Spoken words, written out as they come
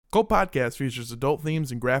Cult Podcast features adult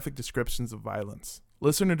themes and graphic descriptions of violence.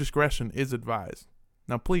 Listener discretion is advised.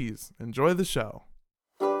 Now please, enjoy the show.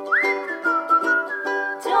 Don't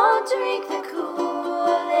drink the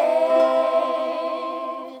Kool-Aid.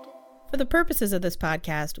 For the purposes of this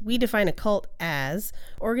podcast, we define a cult as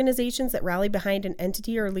organizations that rally behind an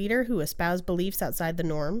entity or leader who espouse beliefs outside the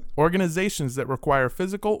norm. Organizations that require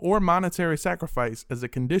physical or monetary sacrifice as a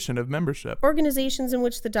condition of membership. Organizations in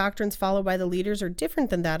which the doctrines followed by the leaders are different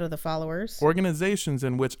than that of the followers. Organizations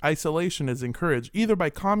in which isolation is encouraged either by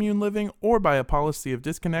commune living or by a policy of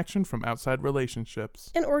disconnection from outside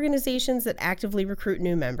relationships. And organizations that actively recruit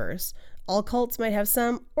new members. All cults might have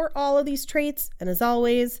some or all of these traits, and as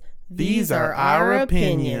always, these are our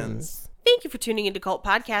opinions. Thank you for tuning into Cult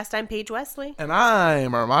Podcast. I'm Paige Wesley. And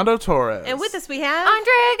I'm Armando Torres. And with us we have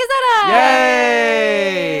Andrea Gazzetta.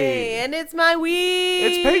 Yay! And it's my week.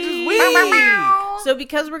 It's Paige's week. So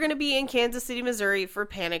because we're going to be in Kansas City, Missouri for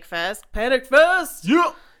Panic Fest, Yeah.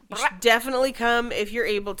 you should definitely come if you're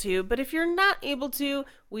able to. But if you're not able to,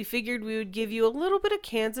 we figured we would give you a little bit of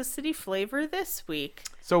Kansas City flavor this week.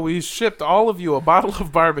 So we shipped all of you a bottle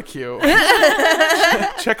of barbecue.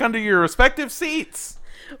 Check under your respective seats.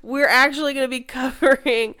 We're actually going to be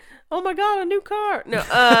covering, oh my God, a new car.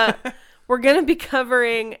 No, we're going to be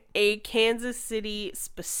covering a Kansas City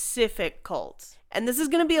specific cult. And this is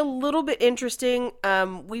going to be a little bit interesting.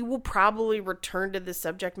 We will probably return to this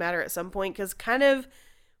subject matter at some point because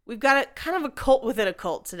we've got a cult within a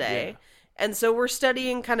cult today. Yeah. And so we're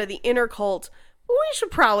studying kind of the inner cult. But we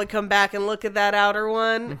should probably come back and look at that outer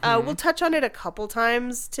one. We'll touch on it a couple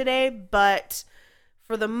times today, but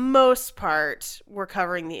for the most part, we're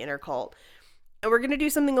covering the inner cult. And we're going to do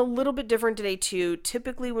something a little bit different today, too.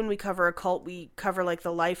 Typically, when we cover a cult, we cover like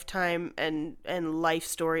the lifetime and life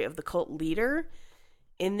story of the cult leader.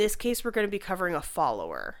 In this case, we're going to be covering a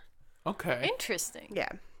follower. Okay. Interesting. Yeah.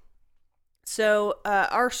 So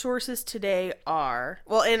our sources today are,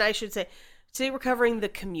 well, and I should say, today we're covering the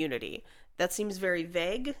community. That seems very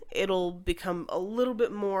vague. It'll become a little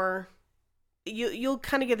bit more, you'll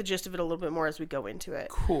kind of get the gist of it a little bit more as we go into it.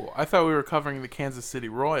 Cool. I thought we were covering the Kansas City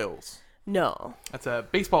Royals. No. That's a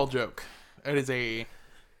baseball joke. It is the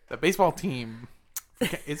baseball team.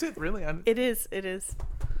 Is it really? It is.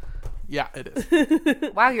 Yeah, it is.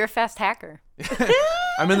 Wow, you're a fast hacker.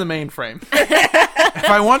 I'm in the mainframe. If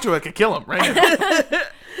I want to, I could kill him right now.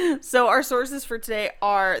 So our sources for today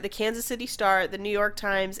are the Kansas City Star, the New York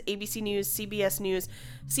Times, ABC News, CBS News.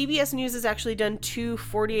 CBS News has actually done 2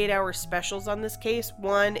 48-hour specials on this case.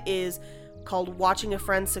 One is called Watching a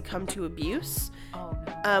Friend Succumb to Abuse,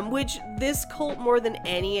 which this cult, more than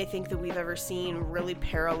any I think that we've ever seen, really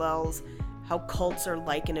parallels how cults are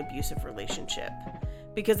like an abusive relationship.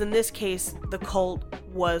 Because in this case, the cult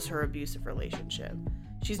was her abusive relationship.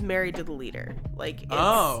 She's married to the leader. Like, it's,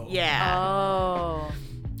 yeah. Oh.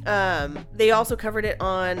 They also covered it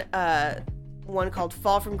on one called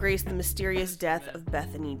Fall from Grace, The Mysterious Death of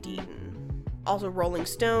Bethany Deaton. Also Rolling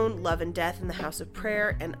Stone, Love and Death in the House of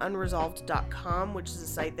Prayer, and Unresolved.com, which is a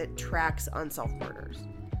site that tracks unsolved murders.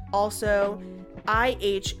 Also,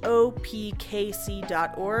 IHOPKC.org,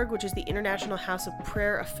 which is the International House of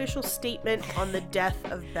Prayer official statement on the death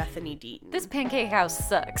of Bethany Deaton. This pancake house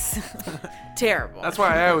sucks. Terrible. That's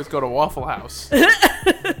why I always go to Waffle House.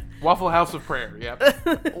 Waffle House of Prayer, yep.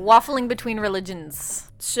 Waffling between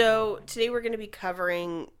religions. So today we're going to be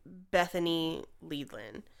covering Bethany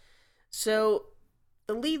Leedland. So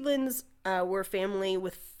the Leedlands were a family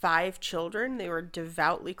with 5 children. They were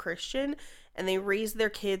devoutly Christian, and they raised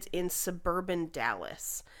their kids in suburban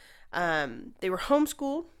Dallas. They were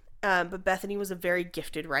homeschooled, but Bethany was a very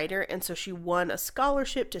gifted writer, and so she won a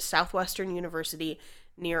scholarship to Southwestern University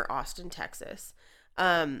near Austin, Texas.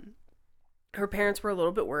 Her parents were a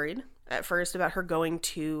little bit worried at first about her going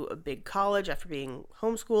to a big college after being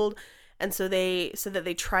homeschooled, and so they said that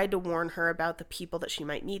they tried to warn her about the people that she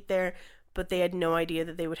might meet there, but they had no idea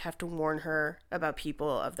that they would have to warn her about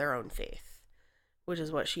people of their own faith, which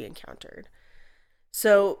is what she encountered.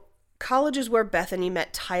 So college is where Bethany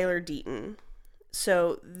met Tyler Deaton.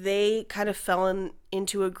 So they kind of fell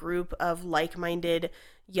into a group of like-minded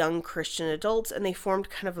young Christian adults, and they formed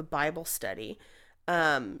kind of a Bible study.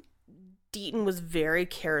 Deaton was very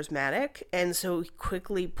charismatic, and so he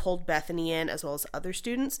quickly pulled Bethany in as well as other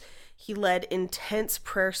students. He led intense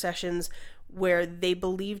prayer sessions where they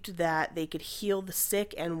believed that they could heal the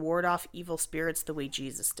sick and ward off evil spirits the way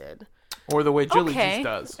Jesus did. Or the way Jilly Juice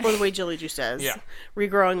does. Or the way Jilly Juice does. Yeah.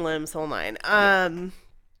 Regrowing limbs, whole nine.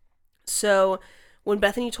 So when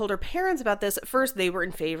Bethany told her parents about this, at first they were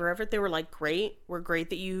in favor of it. They were like, great. We're great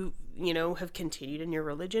that you have continued in your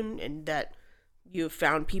religion and that you have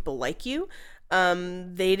found people like you.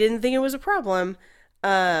 They didn't think it was a problem.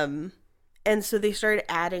 And so they started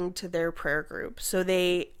adding to their prayer group. So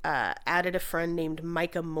they added a friend named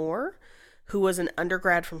Micah Moore, who was an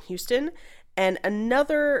undergrad from Houston, and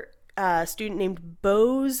another student named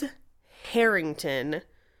Bose Harrington,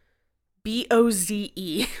 Boze.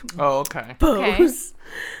 Oh, okay. Bose.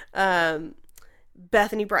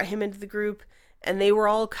 Bethany brought him into the group, and they were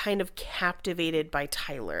all kind of captivated by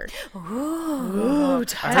Tyler. Ooh,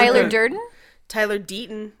 Tyler Durden? Tyler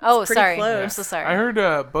Deaton. Oh, It's pretty sorry. close. I'm so sorry. I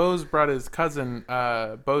heard Bose brought his cousin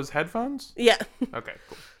Bose headphones. Yeah. Okay,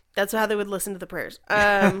 cool. That's how they would listen to the prayers.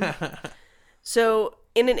 So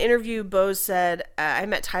in an interview, Bose said, I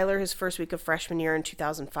met Tyler his first week of freshman year in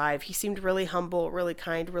 2005. He seemed really humble, really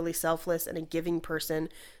kind, really selfless, and a giving person,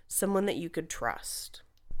 someone that you could trust.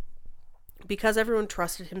 Because everyone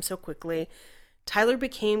trusted him so quickly, Tyler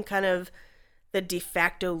became kind of the de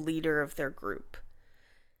facto leader of their group.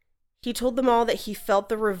 He told them all that he felt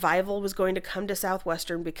the revival was going to come to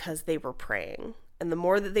Southwestern because they were praying. And the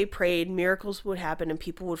more that they prayed, miracles would happen and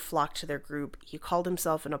people would flock to their group. He called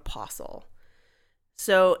himself an apostle.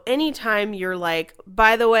 So anytime you're like,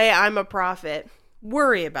 by the way, I'm a prophet,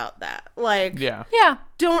 worry about that. Like, Yeah. Yeah.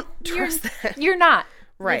 don't trust that. You're not.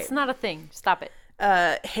 Right. It's not a thing. Stop it.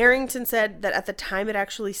 Harrington said that at the time it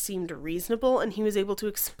actually seemed reasonable and he was able to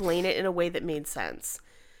explain it in a way that made sense.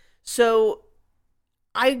 So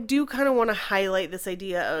I do kind of want to highlight this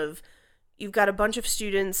idea of you've got a bunch of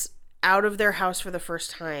students out of their house for the first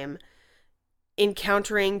time,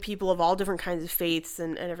 encountering people of all different kinds of faiths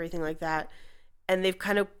and everything like that. And they've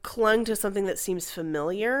kind of clung to something that seems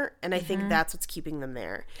familiar. And I think that's what's keeping them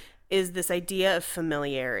there, is this idea of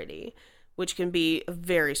familiarity, which can be a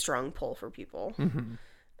very strong pull for people.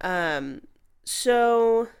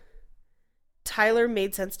 So Tyler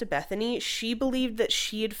made sense to Bethany. She believed that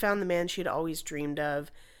she had found the man she had always dreamed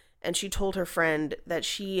of. And she told her friend that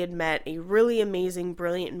she had met a really amazing,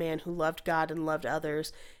 brilliant man who loved God and loved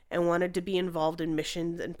others and wanted to be involved in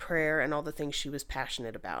missions and prayer and all the things she was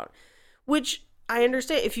passionate about. Which I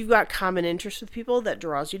understand, if you've got common interests with people, that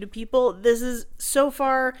draws you to people. This is, so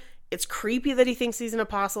far, it's creepy that he thinks he's an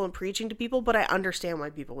apostle and preaching to people, but I understand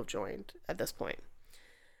why people have joined at this point.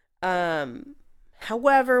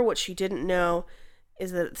 However, what she didn't know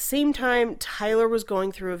is that at the same time Tyler was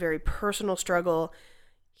going through a very personal struggle,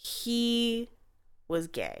 he was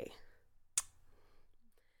gay.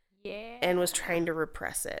 Yeah. And was trying to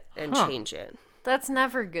repress it and change it. That's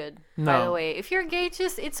never good, by the No. way. If you're gay,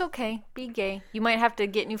 it's okay. Be gay. You might have to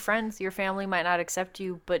get new friends. Your family might not accept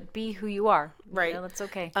you, but be who you are. Right. You know, that's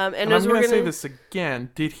okay. And And as I'm we're going to say gonna this again.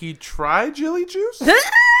 Did he try Jilly Juice?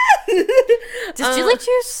 Does Julie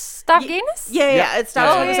Juice stop gayness? yeah, it stops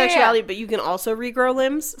Yeah. homosexuality, but you can also regrow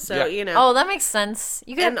limbs. So, Yeah. you know. Oh, that makes sense.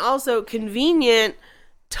 You And can. also convenient,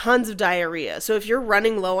 tons of diarrhea. So if you're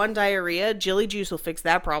running low on diarrhea, Jilly Juice will fix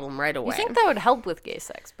that problem right away. You think that would help with gay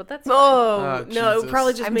sex, but that's fine. Oh, Oh, no, it Jesus. would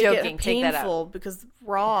probably just I'm make joking. it Take that out. painful because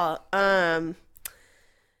raw.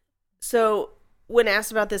 So when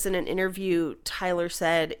asked about this in an interview, Tyler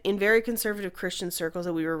said, in very conservative Christian circles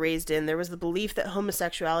that we were raised in, there was the belief that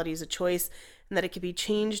homosexuality is a choice and that it could be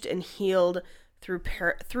changed and healed through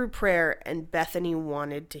prayer, and Bethany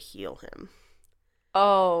wanted to heal him.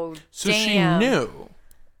 Oh, So damn. she knew.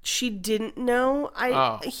 She didn't know.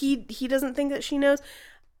 He doesn't think that she knows.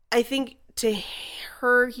 I think to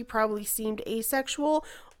her he probably seemed asexual,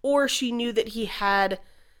 or she knew that he had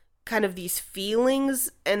kind of these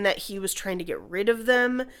feelings and that he was trying to get rid of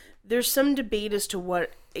them. There's some debate as to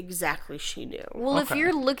what exactly she knew. Well, if Okay.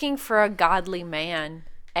 you're looking for a godly man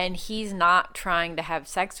and he's not trying to have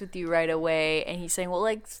sex with you right away and he's saying, well,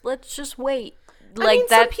 like, let's just wait. Like I mean,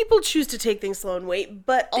 that, some people choose to take things slow and wait,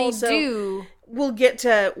 but they also do. we'll get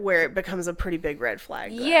to where it becomes a pretty big red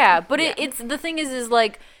flag. though. Yeah, but it's the thing is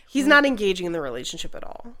like, He's not engaging in the relationship at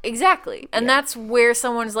all. exactly. And that's where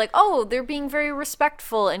someone's like, oh, they're being very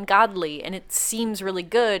respectful and godly. And it seems really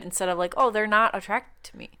good instead of like, oh, they're not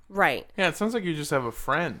attracted to me. Right. Yeah, it sounds like you just have a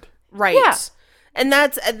friend. Right. Yeah. And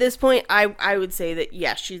that's, at this point, I would say that,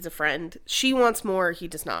 yes, she's a friend. She wants more, he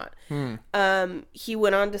does not. He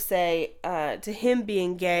went on to say, to him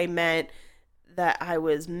being gay meant that I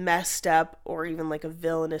was messed up or even like a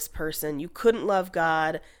villainous person. You couldn't love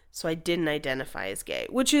God, so I didn't identify as gay,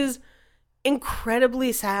 which is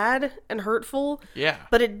incredibly sad and hurtful. Yeah.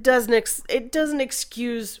 But it doesn't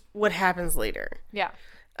excuse what happens later. Yeah.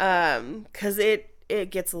 Because it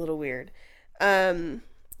gets a little weird.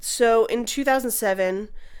 So in 2007,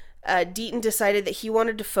 Deaton decided that he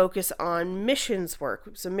wanted to focus on missions work,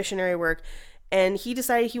 so missionary work, And he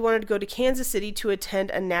decided he wanted to go to Kansas City to attend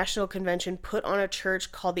a national convention put on a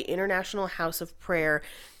church called the International House of Prayer,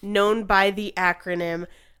 known by the acronym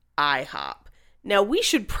IHOP. Now, we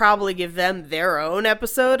should probably give them their own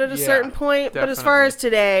episode at a certain point, but as far as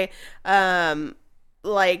today, I'll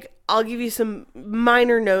give you some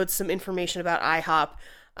minor notes, some information about IHOP.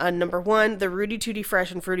 Number 1, the Rudy Tooty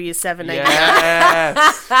Fresh and Fruity is $7.99.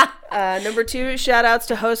 Yes. Number 2, shout outs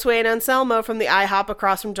to Josue and Anselmo from the IHOP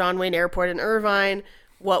across from John Wayne Airport in Irvine.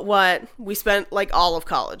 What? We spent like all of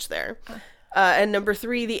college there. And number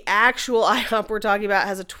 3, the actual IHOP we're talking about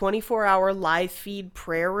has a 24-hour live feed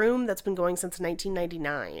prayer room that's been going since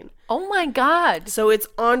 1999. Oh my God. So it's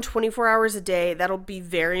on 24 hours a day. That'll be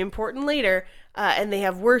very important later. And they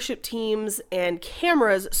have worship teams and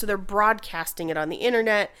cameras, so they're broadcasting it on the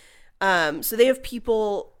internet. So they have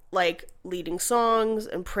people like leading songs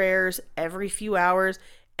and prayers every few hours,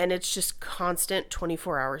 and it's just constant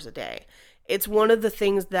 24 hours a day. It's one of the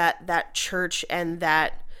things that church and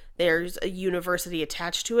that there's a university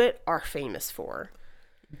attached to it are famous for.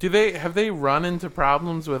 Have they run into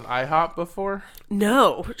problems with IHOP before?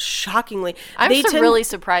 No, shockingly. I'm really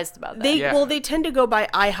surprised about that. Well, they tend to go by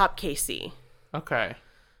IHOP KC. Okay.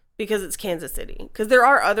 Because it's Kansas City. Because there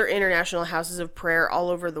are other international houses of prayer all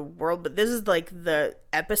over the world, but this is like the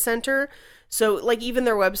epicenter. So like even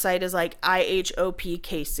their website is like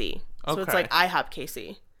IHOP-KC. So it's like IHOP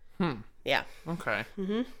KC. Yeah. Okay.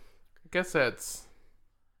 I guess that's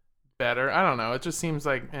better. I don't know. It just seems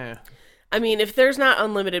like, I mean, if there's not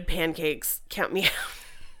unlimited pancakes, count me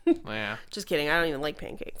out. Yeah. Just kidding. I don't even like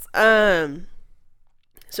pancakes. So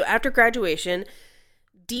after graduation,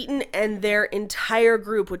 Deaton and their entire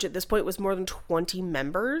group, which at this point was more than 20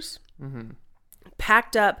 members,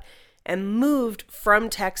 packed up and moved from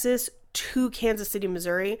Texas to Kansas City,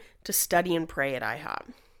 Missouri to study and pray at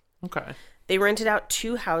IHOP. Okay. They rented out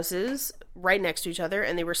 2 houses right next to each other,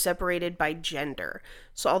 and they were separated by gender.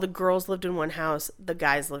 So all the girls lived in one house, the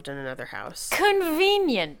guys lived in another house.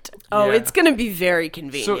 Convenient. Oh, Yeah. it's going to be very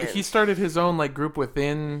convenient. So he started his own like group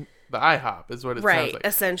within the IHOP is what it sounds like.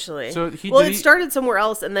 Essentially. So it started somewhere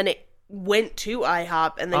else, and then it went to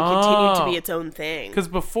IHOP, and then continued to be its own thing. Because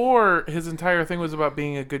before, his entire thing was about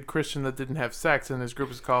being a good Christian that didn't have sex, and his group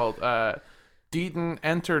is called Deaton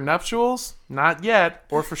Enter Nuptials, not yet,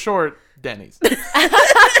 or for short, Denny's.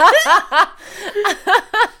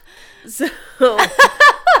 So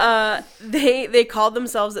they called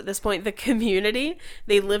themselves at this point the Community.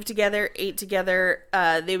 They lived together, ate together.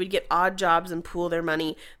 They would get odd jobs and pool their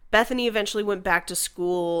money. Bethany eventually went back to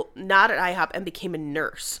school, not at IHOP, and became a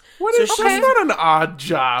nurse. That's not an odd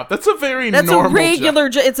job. That's a very normal a regular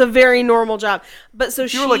job. It's a very normal job. But so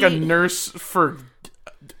you were like a nurse for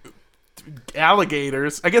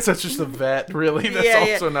alligators. I guess that's just a vet, really.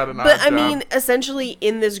 That's also not an odd job. But I mean, essentially,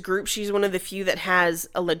 in this group, she's one of the few that has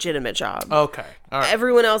a legitimate job. Okay. All right.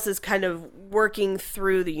 Everyone else is kind of working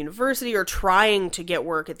through the university or trying to get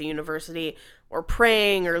work at the university or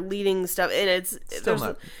praying or leading stuff. And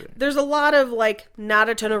there's a lot of like not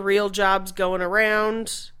a ton of real jobs going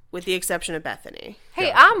around, with the exception of Bethany.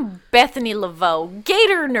 Hey, I'm Bethany Laveau,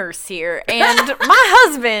 Gator nurse here, and my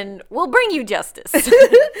husband will bring you justice.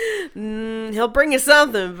 He'll bring you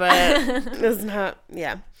something, but it's not.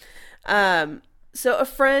 Yeah. So a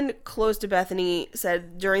friend close to Bethany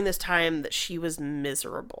said during this time that she was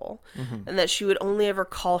miserable and that she would only ever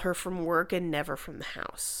call her from work and never from the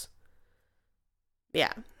house.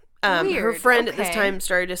 Yeah. Her friend at this time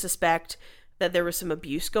started to suspect that there was some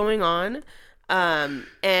abuse going on.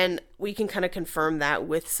 And we can kind of confirm that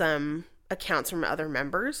with some accounts from other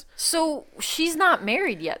members. So she's not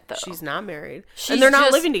married yet, though. She's not married. She's and they're not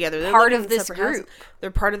just living together. They're part living of in this separate group. houses. They're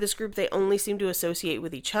part of this group. They only seem to associate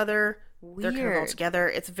with each other. They're kind of all together.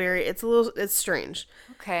 It's strange.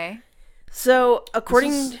 Okay. So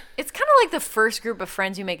it's kind of like the first group of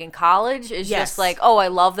friends you make in college is just like, oh, I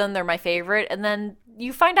love them, they're my favorite, and then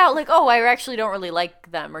you find out like, oh, I actually don't really like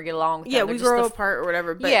them or get along with them. Yeah, we grow apart or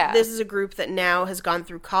whatever. But this is a group that now has gone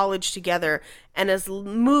through college together and has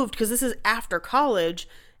moved, because this is after college,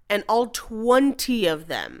 and all 20 of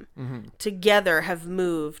them together have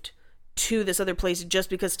moved to this other place just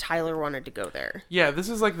because Tyler wanted to go there. Yeah, this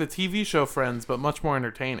is like the TV show Friends, but much more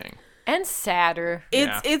entertaining. And sadder.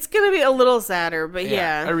 It's going to be a little sadder, but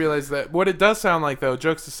yeah. I realize that. What it does sound like, though,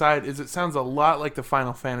 jokes aside, is it sounds a lot like the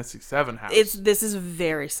Final Fantasy VII house. This is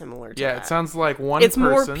very similar to that. It sounds like one person.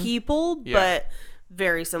 It's more people, but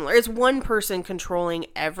very similar. It's one person controlling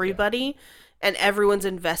everybody, and everyone's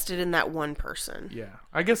invested in that one person. Yeah.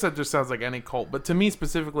 I guess that just sounds like any cult. But to me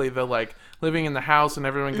specifically, the like living in the house and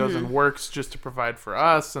everyone goes and works just to provide for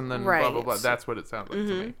us, and then blah, blah, blah. That's what it sounds like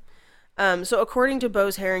to me. So according to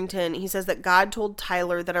Bose Harrington, he says that God told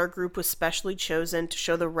Tyler that our group was specially chosen to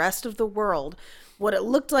show the rest of the world what it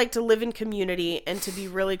looked like to live in community and to be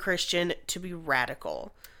really Christian, to be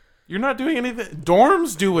radical. You're not doing anything.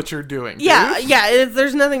 Dorms do what you're doing. Yeah, dude. yeah.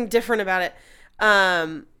 There's nothing different about it.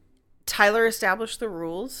 Tyler established the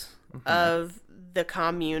rules of the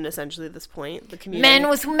commune, essentially, at this point. The community. Men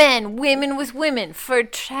with men, women with women, for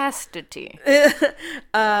chastity.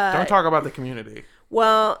 Don't talk about the community.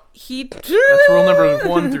 Well, That's rule number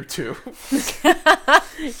 1 through 2.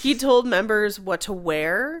 he told members what to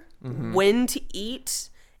wear, when to eat,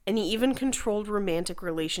 and he even controlled romantic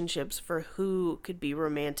relationships for who could be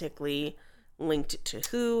romantically linked to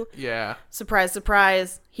who. Yeah. Surprise,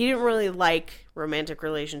 surprise. He didn't really like romantic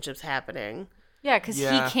relationships happening. Yeah, because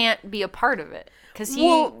he can't be a part of it. Because he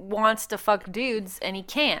wants to fuck dudes, and he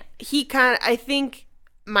can't. I think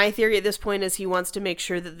my theory at this point is he wants to make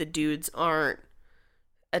sure that the dudes aren't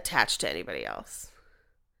attached to anybody else.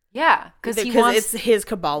 Yeah, because it's his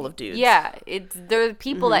cabal of dudes. Yeah, they're the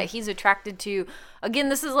people that he's attracted to. Again,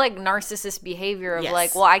 this is like narcissist behavior of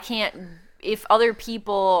like, well, I can't. If other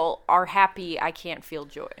people are happy, I can't feel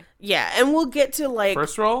joy. Yeah, and we'll get to like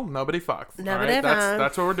first rule, nobody fucks. Nobody all right,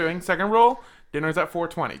 that's what we're doing. Second rule, dinner's at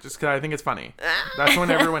 4:20. Just because I think it's funny. That's when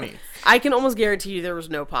everyone eats. I can almost guarantee you there was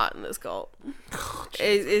no pot in this cult.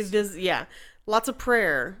 It's just lots of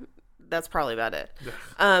prayer. That's probably about it.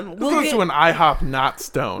 We'll go to an IHOP not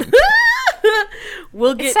stoned.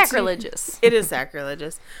 It's sacrilegious. It is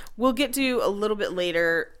sacrilegious. We'll get to a little bit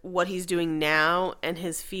later what he's doing now and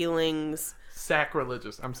his feelings.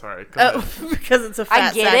 Sacrilegious. I'm sorry. Because it's a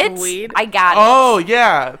fat sack of weed. I got it. Oh,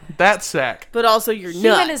 yeah. That sack. But also your nuts.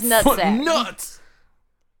 Human is nut sack. Nuts.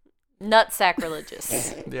 Nut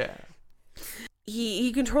sacrilegious. Yeah.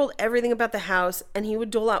 He controlled everything about the house, and he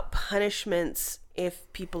would dole out punishments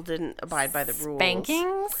if people didn't abide by the rules.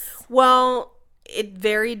 Spankings? Well, it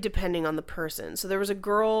varied depending on the person. So there was a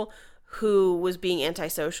girl who was being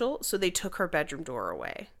antisocial, so they took her bedroom door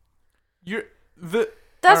away.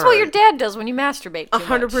 That's what your dad does when you masturbate.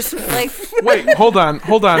 100%. Like, wait, hold on,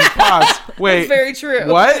 pause. Wait, that's very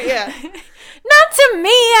true. What? Yeah. Not to me.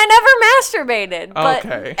 I never masturbated. But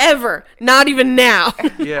okay. Ever. Not even now.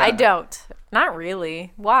 Yeah. I don't. Not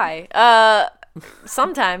really. Why?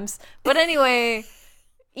 Sometimes. But anyway,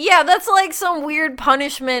 yeah, that's like some weird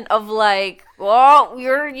punishment of like, well,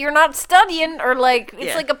 you're not studying, or like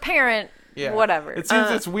it's like a parent. Yeah. Whatever. It seems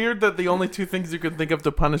it's weird that the only two things you could think of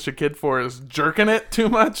to punish a kid for is jerking it too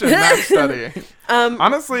much and not studying.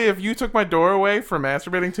 Honestly, if you took my door away for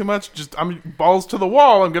masturbating too much, I'm balls to the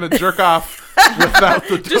wall. I'm gonna jerk off without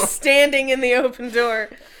the door. Just standing in the open door.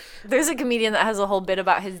 There's a comedian that has a whole bit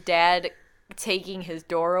about his dad taking his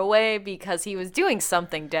door away because he was doing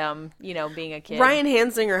something dumb, being a kid. Ryan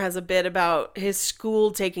Hansinger has a bit about his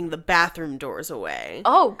school taking the bathroom doors away.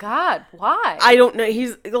 Oh, God. Why? I don't know.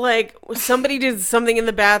 He's like, somebody did something in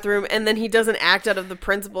the bathroom, and then he does an act out of the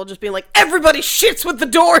principal just being like, everybody shits with the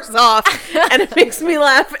doors off. And it makes me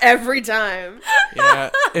laugh every time. Yeah.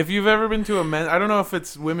 If you've ever been to I don't know if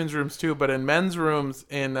it's women's rooms too, but in men's rooms,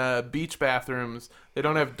 in beach bathrooms, they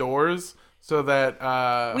don't have doors. So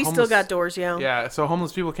that we still got doors, yeah. So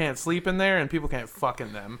homeless people can't sleep in there, and people can't fuck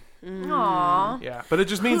in them. Aww. Yeah, but it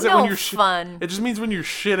just means that when you're fun. It just means when you're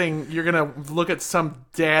shitting, you're gonna look at some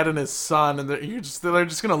dad and his son, and they're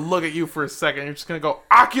just gonna look at you for a second. You're just gonna go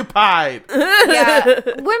occupied. Yeah,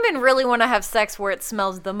 women really want to have sex where it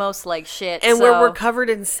smells the most like shit, and where we're covered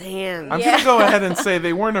in sand. I'm gonna go ahead and say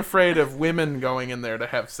they weren't afraid of women going in there to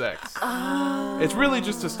have sex. It's really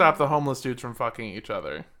just to stop the homeless dudes from fucking each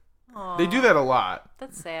other. Aww. They do that a lot.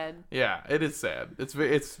 That's sad. Yeah, it is sad. It's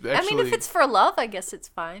actually. I mean, if it's for love, I guess it's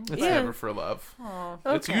fine. It's never for love. Oh,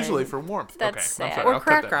 It's usually for warmth. That's sad. I'm sorry, Or I'll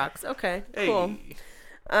crack rocks. Okay, hey. cool.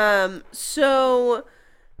 So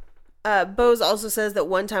Bose also says that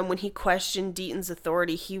one time when he questioned Deaton's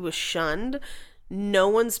authority, he was shunned. No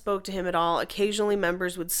one spoke to him at all. Occasionally,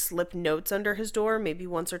 members would slip notes under his door, maybe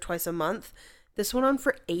once or twice a month. This went on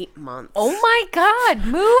for 8 months. Oh my God,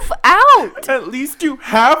 move out. At least you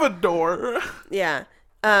have a door. Yeah.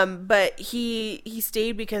 But he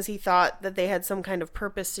stayed because he thought that they had some kind of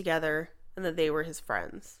purpose together and that they were his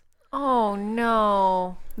friends. Oh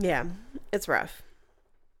no. Yeah, it's rough.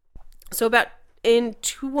 So in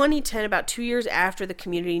 2010, about 2 years after the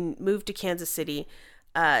community moved to Kansas City,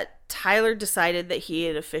 Tyler decided that he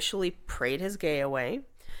had officially prayed his gay away.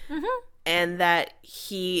 Mm-hmm. And that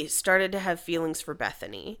he started to have feelings for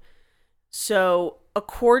Bethany. So,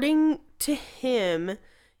 according to him,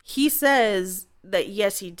 he says that,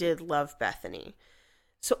 yes, he did love Bethany.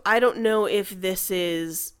 So, I don't know if this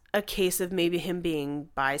is a case of maybe him being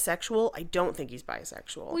bisexual. I don't think he's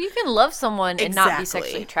bisexual. Well, you can love someone and not be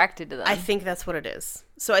sexually attracted to them. I think that's what it is.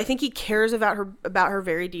 So I think he cares about her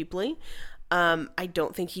very deeply. I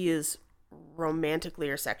don't think he is romantically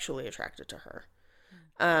or sexually attracted to her.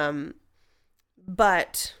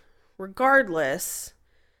 But regardless,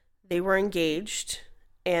 they were engaged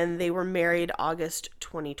and they were married August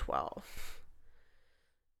 2012.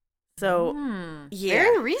 So, yeah.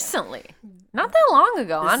 Very recently. Not that long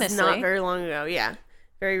ago, This honestly. is not very long ago, yeah.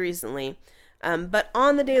 Very recently. But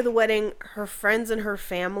on the day of the wedding, her friends and her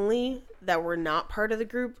family that were not part of the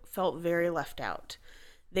group felt very left out.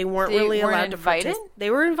 They weren't really allowed to participate. They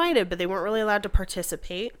were invited, but they weren't really allowed to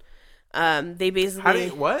participate. They basically...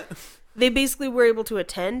 What? They basically were able to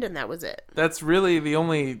attend, and that was it. That's really the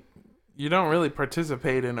only... You don't really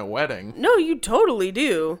participate in a wedding. No, you totally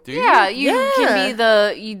do. Do you? Yeah, you can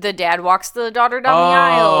be the dad walks the daughter down the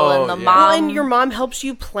aisle, and the mom... Well, and your mom helps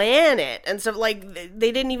you plan it, and stuff. Like,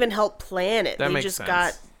 they didn't even help plan it. That they makes just sense.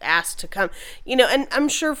 got asked to come. You know, and I'm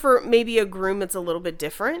sure for maybe a groom it's a little bit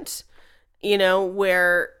different, you know,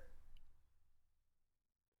 where...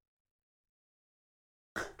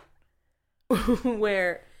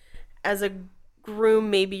 where as a groom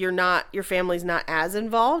maybe your family's not as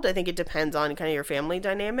involved. I think it depends on kind of your family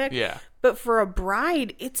dynamic. Yeah. But for a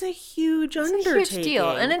bride, it's a huge undertaking. It's a huge deal.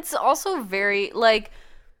 And it's also very, like,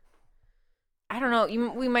 I don't know,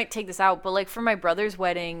 we might take this out, but, like, for my brother's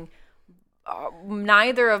wedding,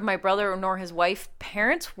 neither of my brother nor his wife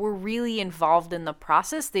parents were really involved in the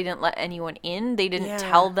process. They didn't let anyone in. They didn't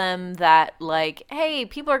tell them that, like, hey,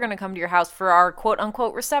 people are going to come to your house for our quote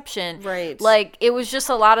unquote reception. Right. Like, it was just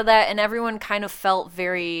a lot of that, and everyone kind of felt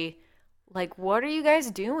very like, what are you guys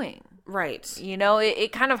doing? Right. You know,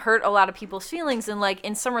 it kind of hurt a lot of people's feelings. And, like,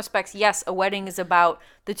 in some respects, yes, a wedding is about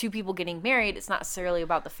the two people getting married. It's not necessarily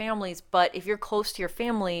about the families. But if you're close to your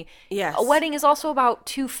family, yes, a wedding is also about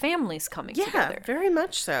two families coming together. Yeah, very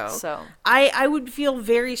much so. So I would feel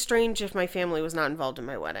very strange if my family was not involved in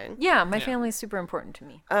my wedding. Yeah, my family is super important to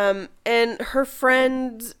me. And her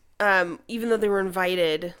friends, even though they were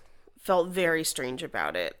invited, felt very strange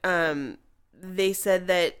about it. They said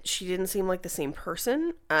that she didn't seem like the same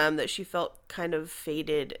person, that she felt kind of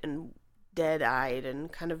faded and dead-eyed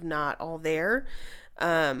and kind of not all there.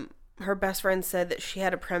 Her best friend said that she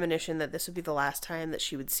had a premonition that this would be the last time that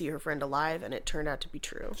she would see her friend alive, and it turned out to be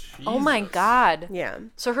true. Jesus. Oh my God. Yeah.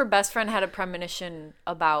 So her best friend had a premonition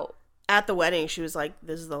about... At the wedding, she was like,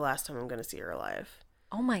 this is the last time I'm going to see her alive.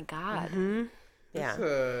 Oh my God. Mm-hmm. Yeah.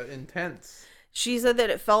 That's intense. She said that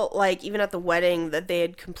it felt like, even at the wedding, that they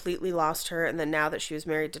had completely lost her, and then now that she was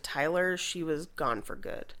married to Tyler, she was gone for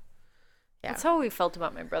good. Yeah. That's how we felt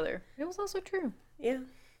about my brother. It was also true. Yeah.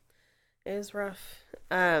 It is rough.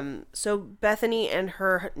 So Bethany and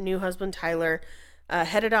her new husband, Tyler,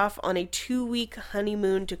 headed off on a 2-week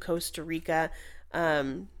honeymoon to Costa Rica.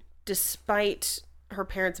 Despite her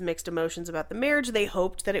parents' mixed emotions about the marriage, they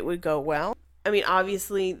hoped that it would go well. I mean,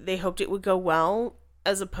 obviously, they hoped it would go well,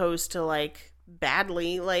 as opposed to, like,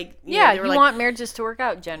 badly. Like, you want marriages to work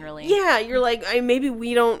out generally. Yeah, you're like, maybe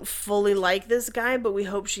we don't fully like this guy, but we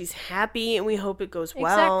hope she's happy and we hope it goes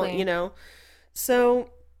well, Exactly. you know?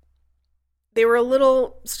 So they were a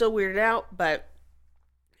little still weirded out, but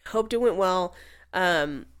hoped it went well.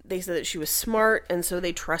 They said that she was smart, and so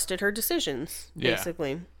they trusted her decisions,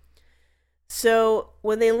 basically. So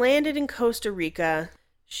when they landed in Costa Rica,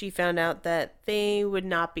 she found out that they would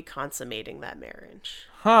not be consummating that marriage.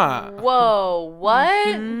 Huh. Whoa, what?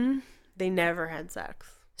 Mm-hmm. They never had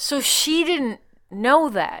sex. So she didn't know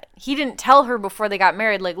that. He didn't tell her before they got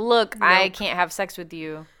married, like, look, Nope. I can't have sex with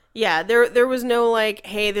you. Yeah, there was no, like,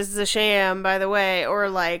 hey, this is a sham, by the way, or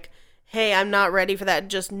like, hey, I'm not ready for that.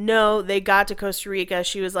 Just no, they got to Costa Rica.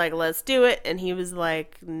 She was like, let's do it. And he was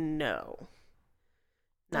like, no.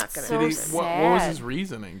 Not gonna so happen. What was his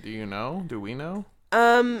reasoning? Do you know? Do we know?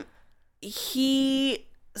 He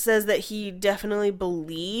says that he definitely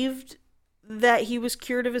believed that he was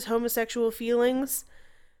cured of his homosexual feelings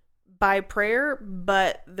by prayer,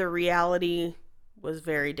 but the reality was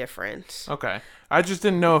very different. Okay. I just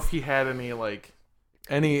didn't know if he had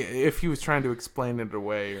if he was trying to explain it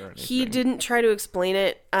away or anything. He didn't try to explain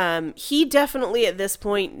it. He definitely at this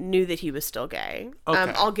point knew that he was still gay.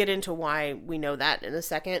 Okay. I'll get into why we know that in a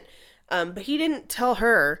second. But he didn't tell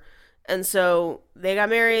her. And so they got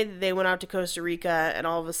married, they went out to Costa Rica, and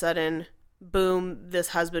all of a sudden, boom, this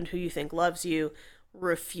husband who you think loves you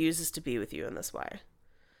refuses to be with you in this way.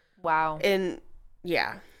 Wow. And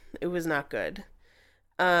yeah, it was not good.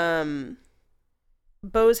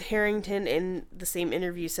 Bose Harrington in the same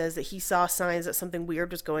interview says that he saw signs that something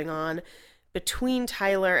weird was going on, between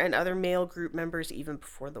Tyler and other male group members even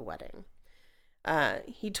before the wedding.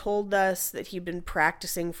 He told us that he'd been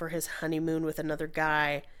practicing for his honeymoon with another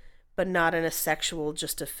guy, but not in a sexual,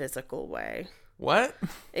 just a physical way. What?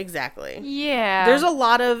 Exactly. Yeah. There's a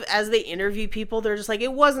lot of, as they interview people, they're just like,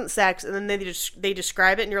 it wasn't sex, and then they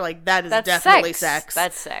describe it, and you're like, that's definitely sex.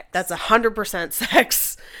 That's sex. That's 100%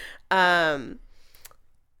 sex.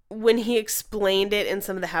 When he explained it in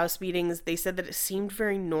some of the house meetings, they said that it seemed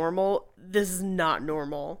very normal. This is not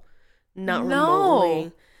normal. Not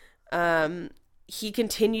remotely. He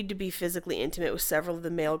continued to be physically intimate with several of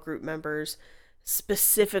the male group members,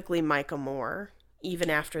 specifically Micah Moore, even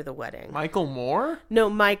after the wedding. Michael Moore? No,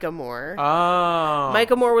 Micah Moore. Oh.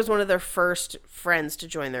 Micah Moore was one of their first friends to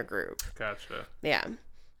join their group. Gotcha. Yeah.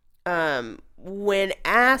 When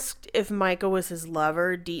asked if Micah was his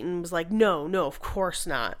lover, Deaton was like, no, of course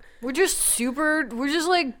not. We're just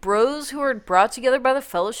like bros who are brought together by the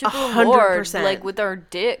fellowship of the Lord, like with our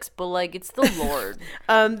dicks, but like it's the Lord.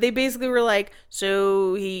 They basically were like,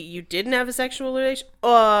 so you didn't have a sexual relation?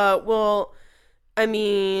 Well, I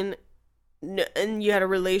mean, and you had a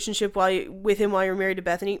relationship with him while you were married to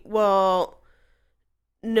Bethany? Well,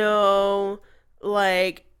 no,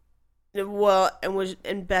 like, well,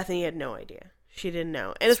 and Bethany had no idea. She didn't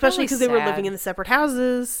know. And especially because they were living in the separate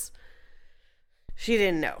houses. She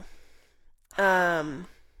didn't know.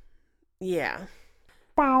 Yeah.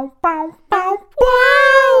 Bow, bow, bow,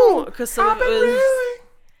 Wow! Because some of it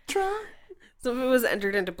was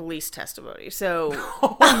entered into police testimony. So,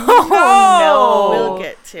 no. We'll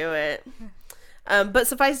get to it. But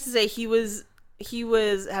suffice to say, he was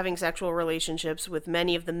having sexual relationships with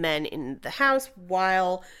many of the men in the house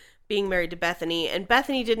while being married to Bethany, and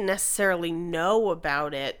Bethany didn't necessarily know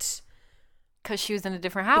about it because she was in a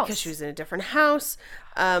different house.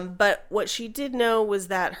 But what she did know was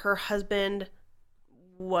that her husband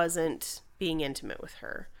wasn't being intimate with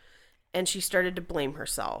her, and she started to blame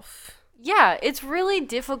herself. Yeah, it's really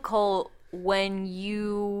difficult when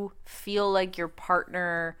you feel like your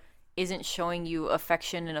partner isn't showing you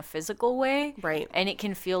affection in a physical way, right? And it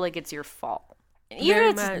can feel like it's your fault, even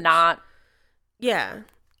if it's not. Yeah.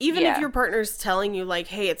 Even if your partner's telling you, like,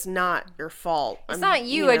 hey, it's not your fault. It's not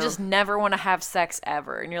you. I just never want to have sex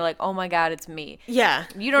ever. And you're like, oh, my God, it's me. Yeah.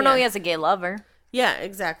 You don't know he has a gay lover. Yeah,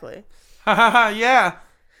 exactly. Yeah.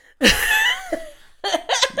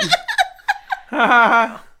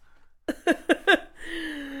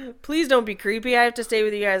 Please don't be creepy. I have to stay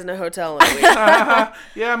with you guys in a hotel in a week.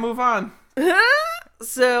 Yeah, move on.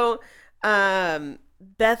 So,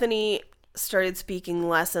 Bethany started speaking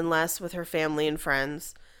less and less with her family and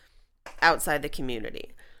friends outside the community,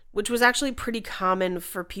 which was actually pretty common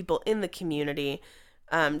for people in the community.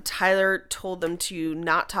 Tyler told them to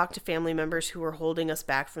not talk to family members who were holding us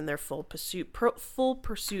back from their full pursuit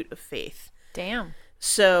of faith. Damn.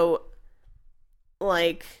 So,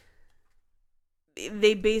 like,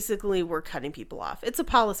 they basically were cutting people off. It's a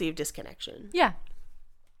policy of disconnection. Yeah.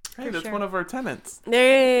 Hey, that's one of our tenants.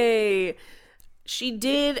 Hey. She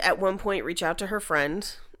did at one point reach out to her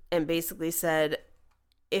friend and basically said,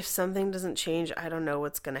 if something doesn't change, I don't know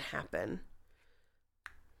what's going to happen.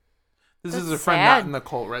 This is a friend not in the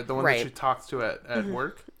cult, right? The one that she talks to at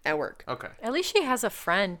work? At work. Okay. At least she has a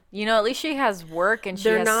friend. You know, at least she has work and she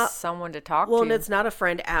has someone to talk to. Well, and it's not a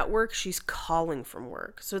friend at work. She's calling from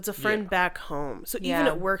work. So it's a friend back home. So even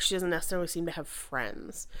at work, she doesn't necessarily seem to have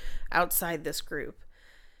friends outside this group.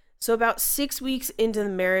 So about 6 weeks into the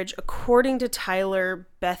marriage, according to Tyler,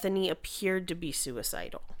 Bethany appeared to be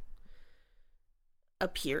suicidal.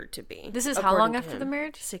 Appeared to be. This is how long after the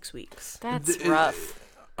marriage? 6 weeks. That's rough.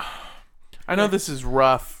 I know this is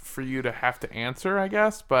rough for you to have to answer, I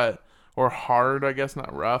guess, or hard, I guess,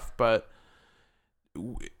 not rough, but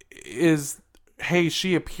hey,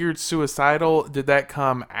 she appeared suicidal. Did that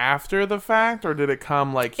come after the fact, or did it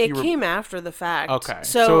come like it came after the fact? Okay,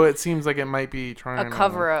 so it seems like it might be trying a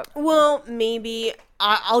cover up. Well, maybe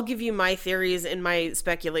I'll give you my theories in my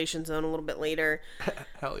speculation zone a little bit later.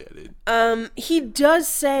 Hell yeah, dude. He does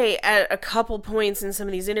say at a couple points in some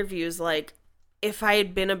of these interviews, like, if I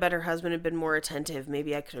had been a better husband and been more attentive,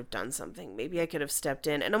 maybe I could have done something. Maybe I could have stepped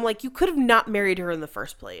in. And I'm like, you could have not married her in the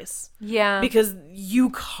first place. Yeah. Because you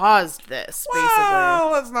caused this, basically.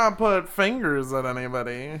 Well, let's not put fingers at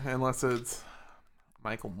anybody unless it's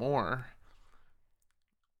Michael Moore.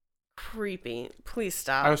 Creepy. Please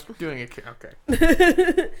stop. I was doing it.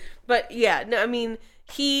 Okay. But yeah, no, I mean,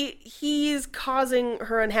 he's causing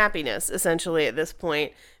her unhappiness, essentially, at this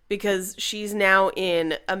point. Because she's now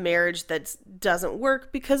in a marriage that doesn't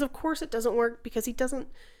work. Because, of course, it doesn't work. Because he doesn't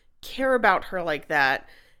care about her like that.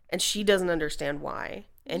 And she doesn't understand why.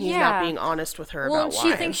 and he's not being honest with her about why.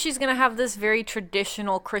 She thinks she's going to have this very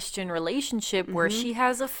traditional Christian relationship where she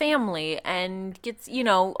has a family and gets,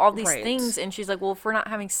 all these things. And she's like, well, if we're not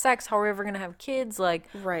having sex, how are we ever going to have kids? Like,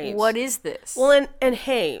 what is this? Well, and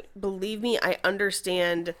hey, believe me, I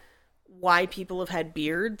understand why people have had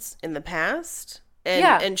beards in the past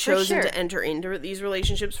and chosen to enter into these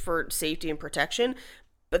relationships for safety and protection.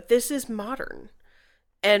 But this is modern.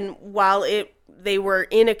 And while they were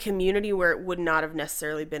in a community where it would not have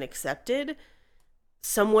necessarily been accepted,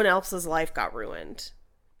 someone else's life got ruined.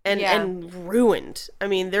 And ruined. I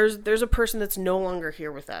mean, there's a person that's no longer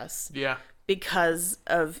here with us. Yeah. Because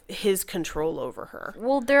of his control over her.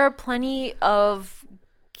 Well, there are plenty of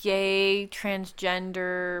gay,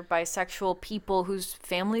 transgender, bisexual people whose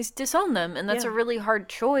families disown them, and that's a really hard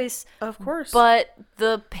choice. Of course. But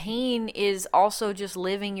the pain is also just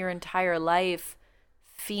living your entire life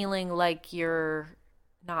feeling like you're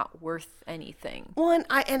not worth anything. Well, and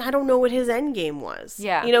I don't know what his end game was.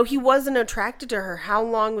 Yeah. He wasn't attracted to her. How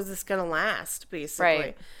long was this going to last, basically?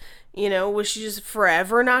 Right. Was she just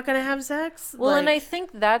forever not going to have sex? Well, and I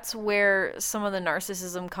think that's where some of the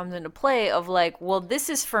narcissism comes into play of like, well, this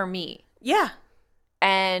is for me. Yeah.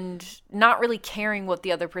 And not really caring what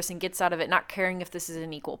the other person gets out of it, not caring if this is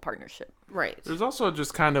an equal partnership. Right. There's also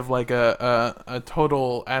just kind of like a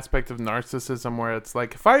total aspect of narcissism where it's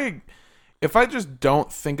like, if I just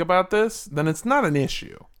don't think about this, then it's not an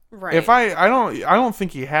issue. Right. If I don't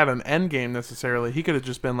think he had an end game necessarily. He could have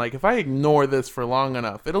just been like, if I ignore this for long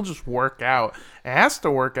enough, it'll just work out. It has to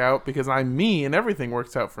work out because I'm me and everything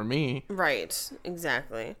works out for me. Right.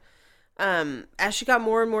 Exactly. As she got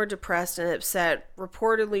more and more depressed and upset,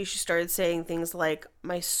 reportedly she started saying things like,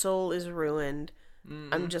 my soul is ruined.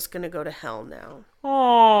 I'm just going to go to hell now.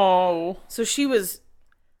 Oh. So she was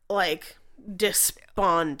like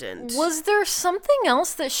despondent. Was there something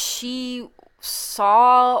else that she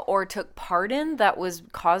saw or took part in that was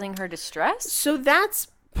causing her distress? So that's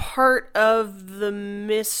part of the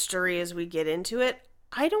mystery as we get into it.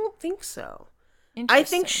 I don't think so. I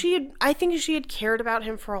think she had cared about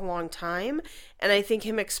him for a long time, and I think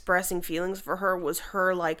him expressing feelings for her was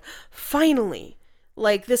her like, finally,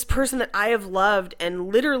 like this person that I have loved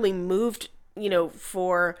and literally moved,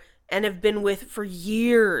 for and have been with for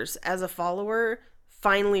years as a follower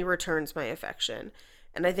finally returns my affection.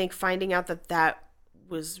 And I think finding out that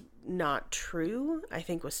was not true, I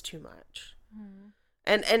think was too much.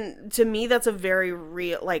 And to me, that's a very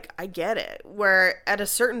real, like, I get it. Where at a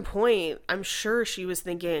certain point, I'm sure she was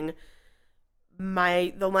thinking,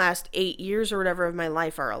 the last 8 years or whatever of my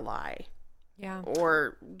life are a lie. Yeah.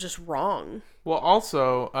 Or just wrong. Well,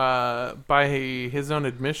 also, by his own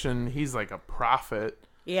admission, he's like a prophet.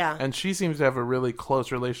 Yeah. And she seems to have a really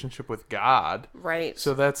close relationship with God. Right.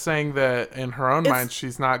 So that's saying that in her own mind,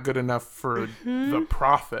 she's not good enough for the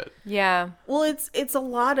prophet. Yeah. Well, it's a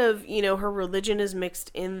lot of, her religion is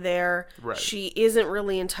mixed in there. Right. She isn't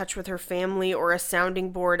really in touch with her family or a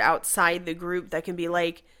sounding board outside the group that can be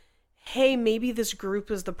like, hey, maybe this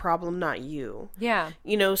group is the problem, not you. Yeah.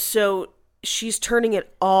 So she's turning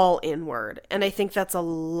it all inward. And I think that's a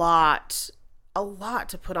lot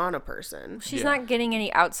to put on a person. She's not getting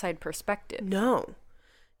any outside perspective. No.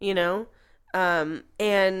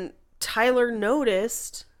 And Tyler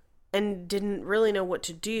noticed and didn't really know what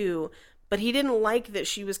to do, but he didn't like that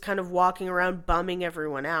she was kind of walking around bumming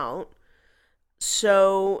everyone out.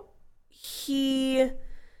 So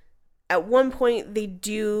at one point, they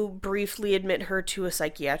do briefly admit her to a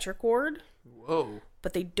psychiatric ward. Whoa.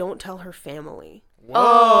 But they don't tell her family. Whoa.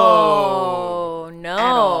 Oh, no. At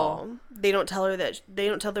all. They don't tell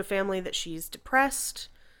their family that she's depressed.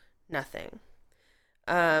 Nothing.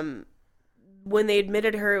 When they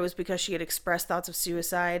admitted her, it was because she had expressed thoughts of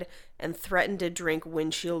suicide and threatened to drink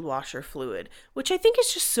windshield washer fluid, which I think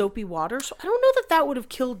is just soapy water. So I don't know that would have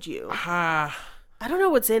killed you. I don't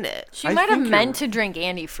know what's in it. She might have meant to drink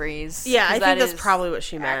antifreeze. Yeah, I think that's probably what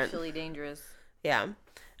she meant. Actually dangerous. Yeah.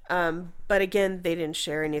 But again, they didn't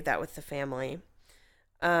share any of that with the family.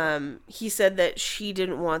 He said that she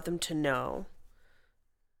didn't want them to know.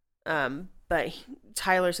 But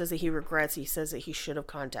Tyler says that he regrets. He says that he should have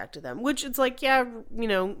contacted them, which it's like, yeah,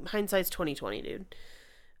 hindsight's 20/20, dude.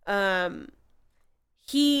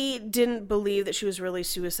 He didn't believe that she was really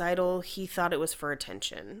suicidal. He thought it was for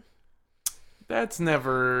attention. That's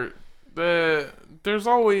never there's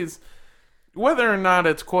always, whether or not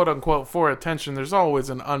it's quote unquote for attention, there's always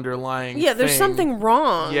an underlying there's something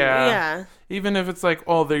wrong. Yeah. Even if it's like,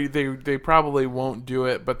 oh, they probably won't do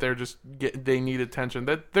it, but they need attention.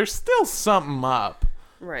 That there's still something up,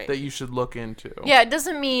 right, that you should look into. Yeah, it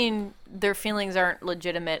doesn't mean their feelings aren't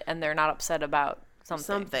legitimate and they're not upset about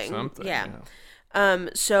something. Yeah.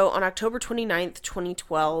 So on October 29th,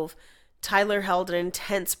 2012, Tyler held an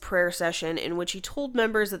intense prayer session in which he told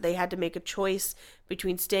members that they had to make a choice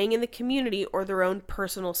between staying in the community or their own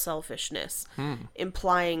personal selfishness,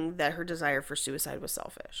 implying that her desire for suicide was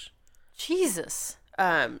selfish. Jesus.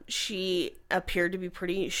 She appeared to be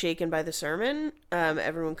pretty shaken by the sermon.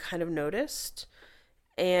 Everyone kind of noticed.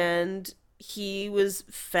 And he was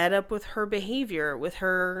fed up with her behavior, with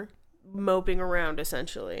her moping around,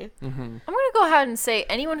 essentially. Mm-hmm. I'm going to go ahead and say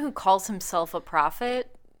anyone who calls himself a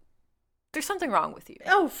prophet, there's something wrong with you.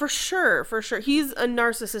 Oh, for sure, for sure. He's a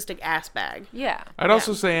narcissistic ass bag. Yeah. I'd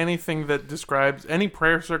also say anything that describes, any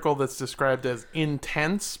prayer circle that's described as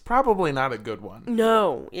intense, probably not a good one.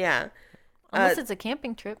 No, yeah. Unless it's a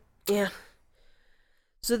camping trip. Yeah.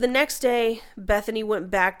 So the next day, Bethany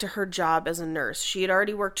went back to her job as a nurse. She had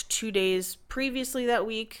already worked 2 days previously that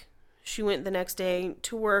week. She went the next day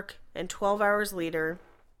to work, and 12 hours later,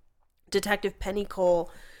 Detective Penny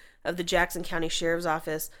Cole of the Jackson County Sheriff's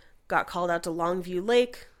Office got called out to Longview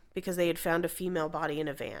Lake because they had found a female body in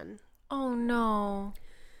a van. Oh, no.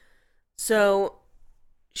 So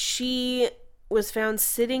she was found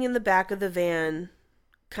sitting in the back of the van,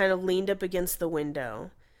 kind of leaned up against the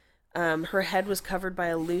window. Her head was covered by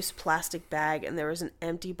a loose plastic bag, and there was an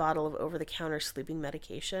empty bottle of over-the-counter sleeping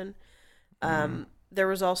medication. There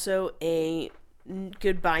was also a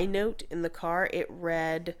goodbye note in the car. It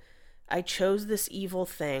read, "I chose this evil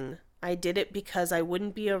thing. I did it because I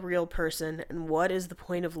wouldn't be a real person, and what is the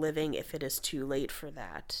point of living if it is too late for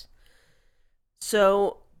that?"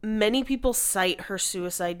 So many people cite her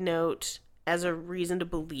suicide note as a reason to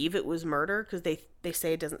believe it was murder because they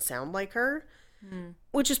say it doesn't sound like her,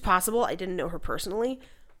 which is possible. I didn't know her personally,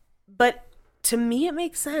 but to me it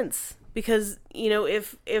makes sense because, you know,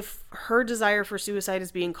 if her desire for suicide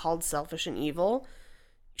is being called selfish and evil,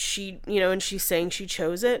 she, you know, and she's saying she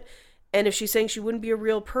chose it, and if she's saying she wouldn't be a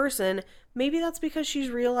real person, maybe that's because she's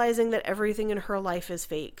realizing that everything in her life is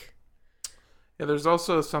fake. Yeah, there's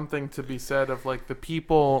also something to be said of, like, the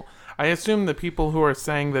people, I assume the people who are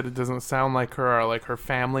saying that it doesn't sound like her are, like, her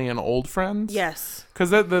family and old friends. Yes. Because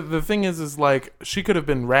the thing is, like, she could have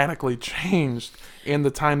been radically changed in the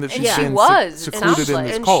time that she's been secluded in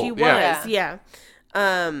this cult. And she was, yeah.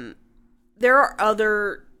 There are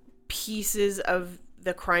other pieces of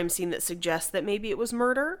the crime scene that suggest that maybe it was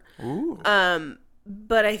murder. Ooh.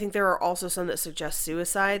 But I think there are also some that suggest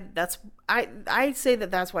suicide. I say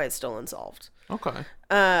that's why it's still unsolved. Okay.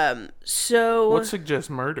 So what suggests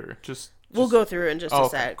murder? We'll go through it in just a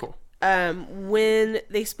sec. Cool. When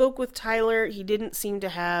they spoke with Tyler, he didn't seem to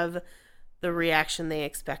have the reaction they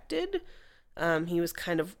expected. He was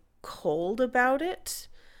kind of cold about it.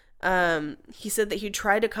 He said that he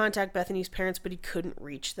tried to contact Bethany's parents, but he couldn't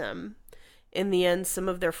reach them. In the end, some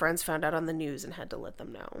of their friends found out on the news and had to let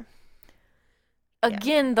them know.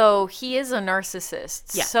 Again, though, he is a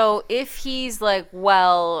narcissist. Yeah. So if he's like,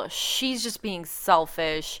 well, she's just being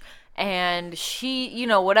selfish and she, you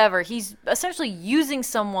know, whatever, he's essentially using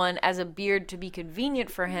someone as a beard to be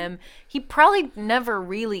convenient for him. He probably never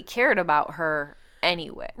really cared about her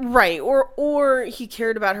anyway. Right. Or he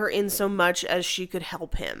cared about her in so much as she could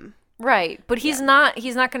help him. Right. But he's not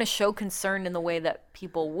going to show concern in the way that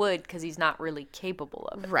people would because he's not really capable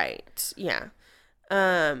of it. Right. Yeah.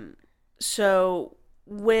 So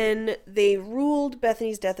when they ruled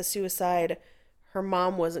Bethany's death a suicide, her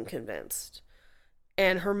mom wasn't convinced.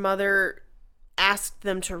 And her mother asked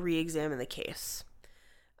them to re-examine the case.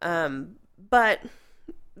 But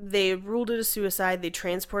they ruled it a suicide. They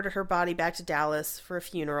transported her body back to Dallas for a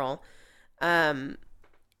funeral.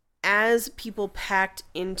 As people packed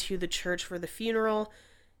into the church for the funeral,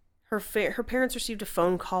 her parents received a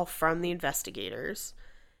phone call from the investigators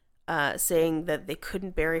saying that they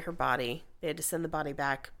couldn't bury her body. They had to send the body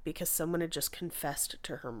back because someone had just confessed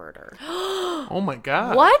to her murder. Oh my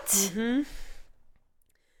God. What? Mm-hmm.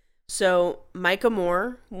 So Micah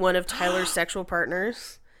Moore, one of Tyler's sexual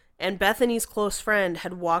partners, and Bethany's close friend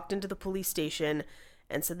had walked into the police station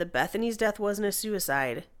and said that Bethany's death wasn't a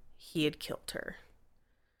suicide. He had killed her.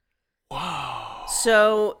 Wow.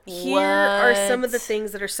 So here are some of the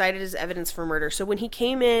things that are cited as evidence for murder. So when he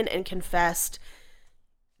came in and confessed,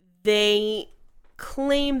 they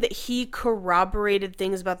claim that he corroborated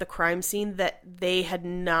things about the crime scene that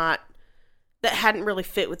hadn't really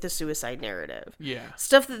fit with the suicide narrative. Yeah.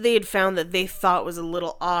 Stuff that they had found that they thought was a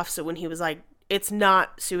little off. So when he was like, "It's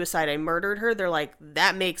not suicide, I murdered her," they're like,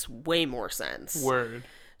 that makes way more sense. Word.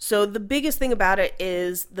 So the biggest thing about it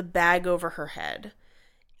is the bag over her head.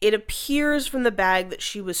 It appears from the bag that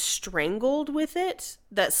she was strangled with it,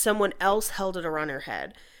 that someone else held it around her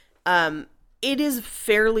head. It is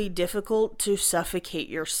fairly difficult to suffocate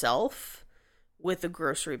yourself with a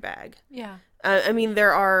grocery bag. Yeah. I mean,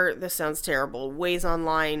 this sounds terrible, ways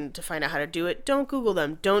online to find out how to do it. Don't Google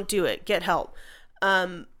them. Don't do it. Get help.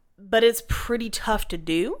 But it's pretty tough to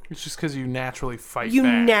do. It's just because you naturally fight back. You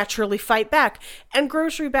naturally fight back. And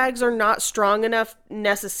grocery bags are not strong enough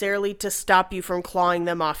necessarily to stop you from clawing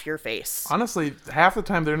them off your face. Honestly, half the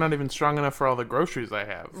time they're not even strong enough for all the groceries I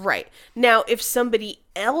have. Right. Now, if somebody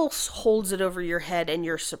else holds it over your head and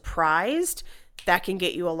you're surprised, that can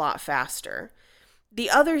get you a lot faster.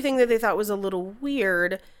 The other thing that they thought was a little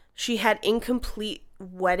weird, she had incomplete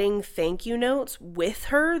wedding thank you notes with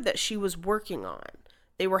her that she was working on.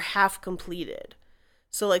 They were half completed.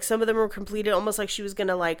 So, like, some of them were completed almost like she was going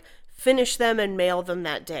to, like, finish them and mail them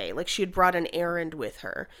that day. Like, she had brought an errand with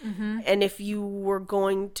her. Mm-hmm. And if you were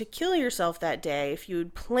going to kill yourself that day, if you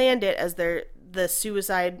had planned it as the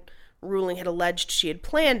suicide ruling had alleged she had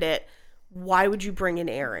planned it, why would you bring an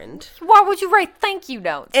errand? Why would you write thank you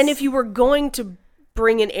notes? And if you were going to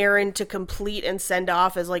bring an errand to complete and send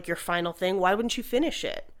off as, like, your final thing, why wouldn't you finish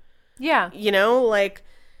it? Yeah. You know, like...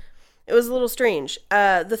 It was a little strange.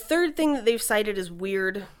 The third thing that they've cited as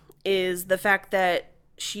weird is the fact that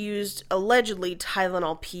she used, allegedly,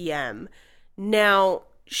 Tylenol PM. Now,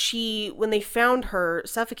 when they found her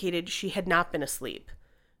suffocated, she had not been asleep.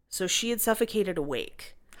 So she had suffocated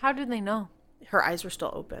awake. How did they know? Her eyes were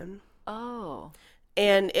still open. Oh.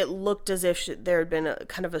 And it looked as if there had been a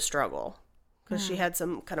kind of a struggle. Because she had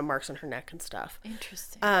some kind of marks on her neck and stuff.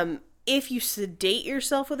 Interesting. If you sedate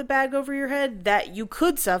yourself with a bag over your head, that you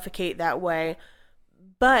could suffocate that way,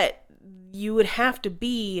 but you would have to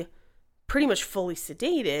be pretty much fully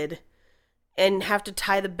sedated and have to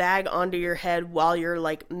tie the bag onto your head while you're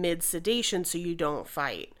like mid sedation so you don't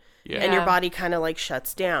fight. Yeah. And your body kind of like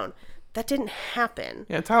shuts down. That didn't happen.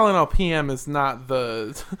 Yeah, Tylenol PM is not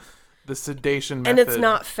the sedation method. And it's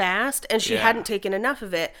not fast, and she hadn't taken enough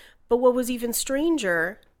of it. But what was even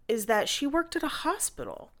stranger is that she worked at a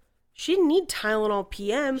hospital. She didn't need Tylenol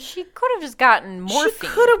PM. She could have just gotten morphine. She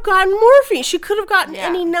could have gotten morphine. She could have gotten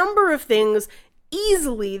any number of things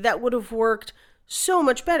easily that would have worked so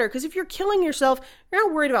much better. Because if you're killing yourself, you're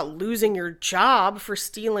not worried about losing your job for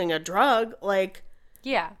stealing a drug. Like,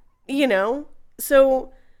 yeah. You know?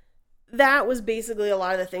 So that was basically a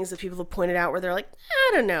lot of the things that people have pointed out where they're like,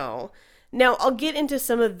 I don't know. Now, I'll get into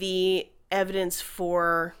some of the evidence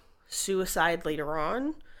for suicide later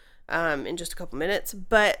on. In just a couple minutes,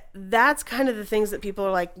 but that's kind of the things that people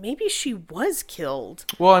are like, maybe she was killed.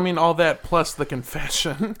 Well, I mean, all that plus the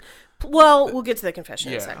confession. Well, we'll get to the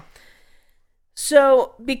confession in a second.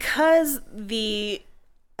 So, because the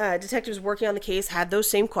detectives working on the case had those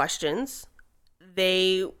same questions,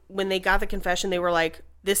 when they got the confession, they were like,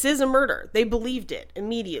 this is a murder. They believed it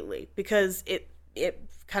immediately because it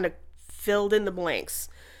kind of filled in the blanks.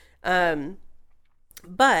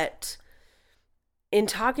 But in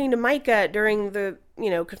talking to Micah during the,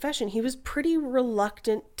 confession, he was pretty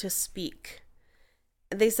reluctant to speak.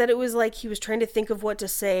 They said it was like he was trying to think of what to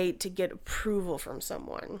say to get approval from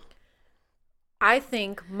someone. I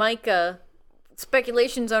think Micah,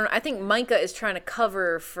 speculation zone, I think Micah is trying to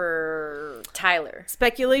cover for Tyler.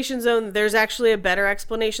 Speculation zone, there's actually a better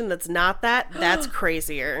explanation that's not that. That's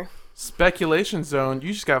crazier. Speculation zone,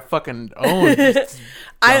 you just got fucking owned.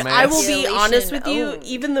 I will be honest with you,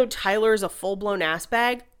 even though Tyler is a full-blown ass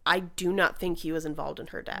bag, I do not think he was involved in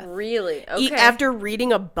her death. Really? Okay. After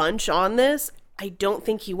reading a bunch on this, I don't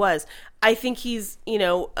think he was. I think he's,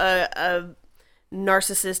 a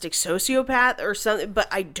narcissistic sociopath or something, but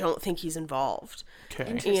I don't think he's involved.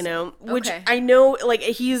 Okay. Which I know, like,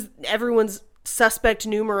 he's everyone's suspect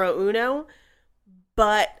numero uno,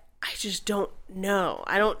 but I just don't know.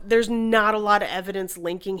 There's not a lot of evidence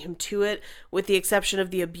linking him to it, with the exception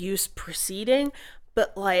of the abuse preceding,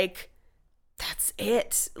 but, like, that's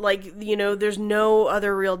it. Like, there's no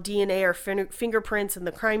other real DNA or fingerprints in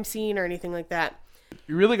the crime scene or anything like that.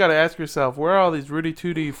 You really got to ask yourself, where all these Rudy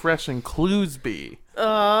Tooty fresh and clues be?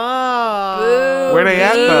 Oh. Boo. Where they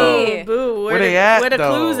at, though? Boo. Where the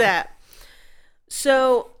clues at?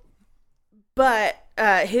 So, but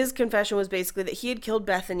his confession was basically that he had killed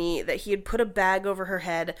Bethany, that he had put a bag over her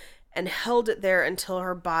head and held it there until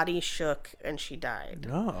her body shook and she died.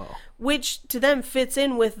 Oh. Which to them fits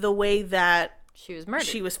in with the way that she was murdered.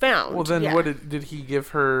 She was found. Well, then what did he give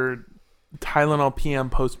her Tylenol PM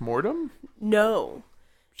post-mortem? No.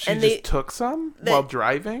 She just took some while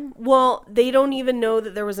driving? Well, they don't even know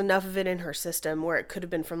that there was enough of it in her system where it could have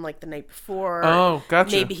been from like the night before. Oh,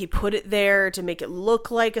 gotcha. Maybe he put it there to make it look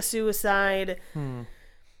like a suicide.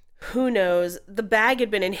 Who knows? The bag had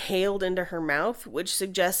been inhaled into her mouth, which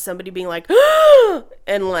suggests somebody being like,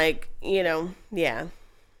 and like, yeah.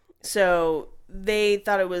 So they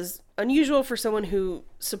thought it was unusual for someone who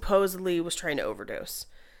supposedly was trying to overdose.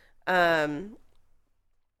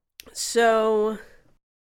 So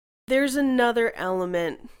there's another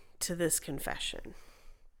element to this confession.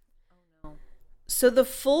 So the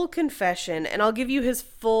full confession, and I'll give you his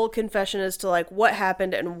full confession as to like what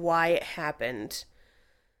happened and why it happened.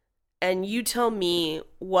 And you tell me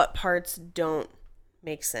what parts don't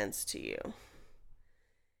make sense to you.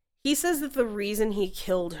 He says that the reason he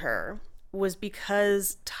killed her was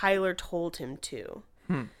because Tyler told him to.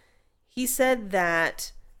 He said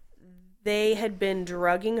that they had been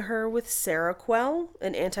drugging her with Seroquel,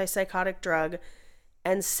 an antipsychotic drug,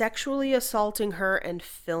 and sexually assaulting her and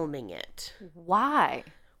filming it. Why?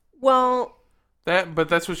 Well, but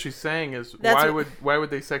that's what she's saying is why would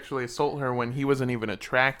they sexually assault her when he wasn't even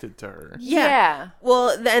attracted to her? Yeah.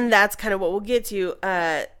 Well, then that's kind of what we'll get to.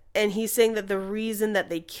 And he's saying that the reason that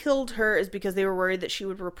they killed her is because they were worried that she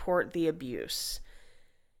would report the abuse.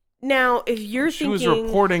 Now, if you're thinking... She was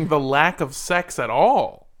reporting the lack of sex at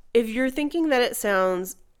all. If you're thinking that it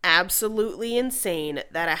sounds absolutely insane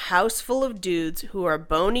that a house full of dudes who are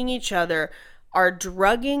boning each other are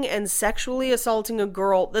drugging and sexually assaulting a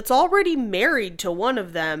girl that's already married to one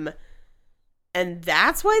of them, and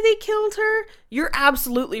that's why they killed her, you're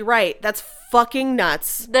absolutely right. That's fucking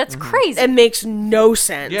nuts. That's crazy. It makes no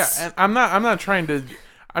sense. Yeah, and I'm not trying to...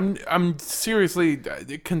 I'm seriously,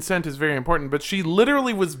 consent is very important, but she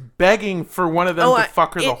literally was begging for one of them to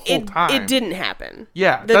fuck her the whole time. It didn't happen.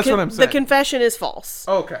 Yeah, that's what I'm saying. The confession is false.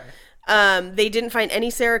 Okay. They didn't find any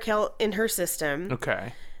Seroquel in her system.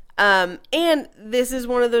 Okay. And this is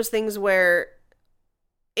one of those things where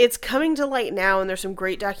it's coming to light now, and there's some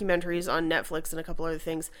great documentaries on Netflix and a couple other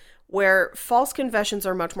things where false confessions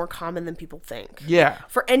are much more common than people think. Yeah.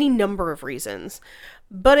 For any number of reasons.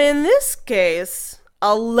 But in this case...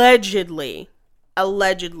 Allegedly,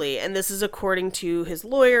 and this is according to his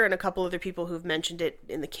lawyer and a couple other people who've mentioned it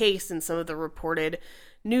in the case and some of the reported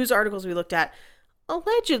news articles we looked at,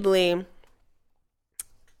 allegedly,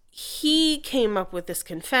 he came up with this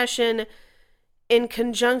confession in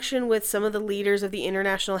conjunction with some of the leaders of the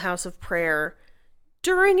International House of Prayer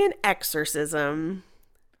during an exorcism.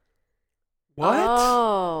 What?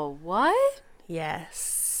 Oh, what?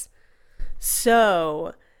 Yes.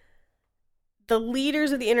 So... the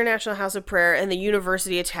leaders of the International House of Prayer and the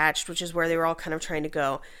university attached, which is where they were all kind of trying to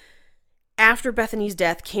go, after Bethany's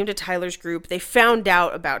death, came to Tyler's group. They found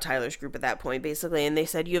out about Tyler's group at that point, basically, and they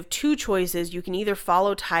said, you have two choices. You can either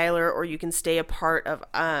follow Tyler or you can stay a part of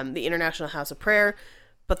the International House of Prayer,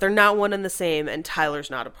 but they're not one and the same, and Tyler's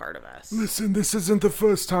not a part of us. Listen, this isn't the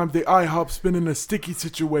first time the IHOP's been in a sticky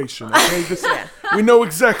situation, okay? We know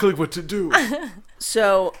exactly what to do.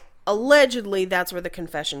 So... allegedly, that's where the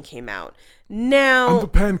confession came out. Now... I'm the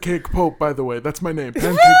Pancake Pope, by the way. That's my name,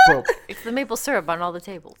 Pancake Pope. It's the maple syrup on all the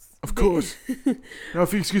tables. Of course. Now,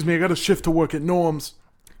 if you excuse me, I got to shift to work at Norm's.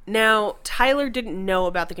 Now, Tyler didn't know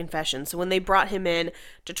about the confession, so when they brought him in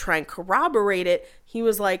to try and corroborate it, he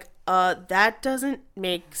was like, that doesn't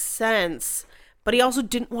make sense. But he also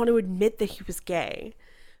didn't want to admit that he was gay.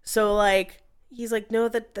 So, like... he's like, no,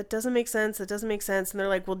 that doesn't make sense. That doesn't make sense. And they're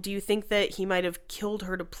like, well, do you think that he might have killed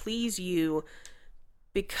her to please you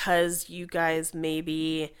because you guys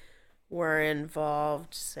maybe were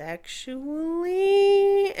involved sexually?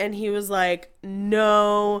 And he was like,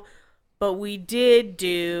 no, but we did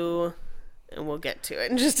do, and we'll get to it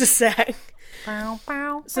in just a sec.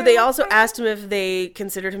 So they also asked him if they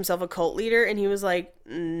considered himself a cult leader, and he was like,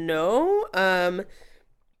 no.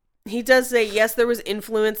 He does say, yes, there was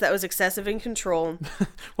influence that was excessive in control.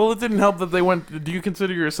 Well, it didn't help that they went, do you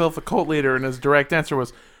consider yourself a cult leader? And his direct answer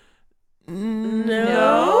was,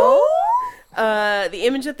 no. The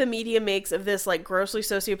image that the media makes of this, like, grossly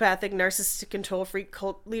sociopathic, narcissistic, control freak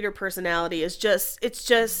cult leader personality is it's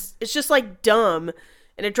just like dumb.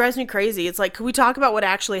 And it drives me crazy. It's like, could we talk about what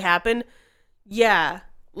actually happened? Yeah,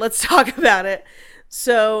 let's talk about it.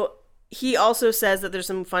 So... he also says that there's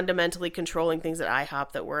some fundamentally controlling things at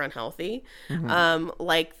IHOP that were unhealthy. Mm-hmm.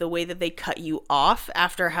 Like the way that they cut you off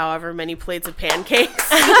after however many plates of pancakes.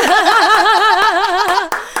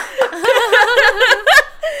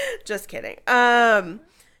 Just kidding.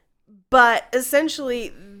 But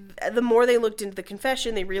essentially, the more they looked into the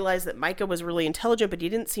confession, they realized that Micah was really intelligent, but he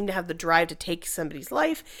didn't seem to have the drive to take somebody's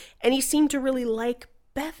life. And he seemed to really like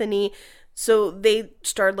Bethany. So they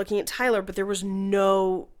started looking at Tyler, but there was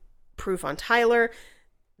no proof on Tyler.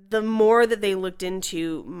 The more that they looked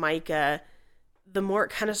into Micah, the more it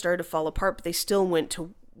kind of started to fall apart, but they still went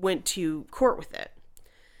to court with it.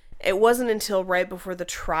 It wasn't until right before the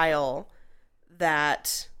trial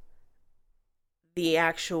that the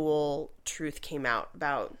actual truth came out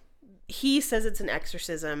about. He says it's an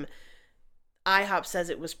exorcism. IHOP says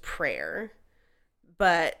it was prayer,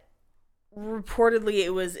 but reportedly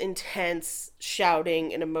it was intense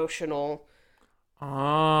shouting and emotional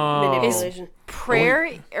manipulation.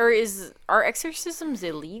 Prayer or are exorcisms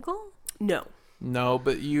illegal? No. No,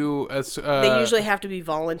 but they usually have to be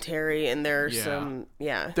voluntary, and there's some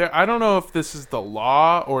I don't know if this is the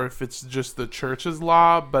law or if it's just the church's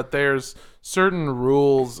law, but there's certain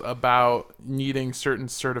rules about needing certain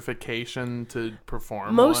certification to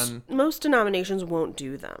perform one. Most denominations won't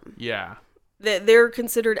do them. Yeah. They're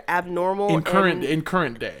considered abnormal in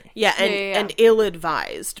current day. Yeah, and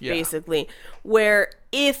ill-advised, basically. Where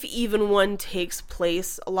if even one takes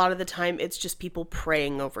place, a lot of the time it's just people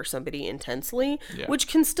praying over somebody intensely, which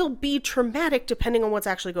can still be traumatic depending on what's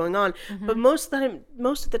actually going on. Mm-hmm. But most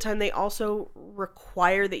of the time they also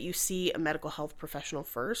require that you see a medical health professional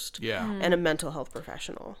first, and a mental health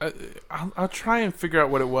professional. I'll try and figure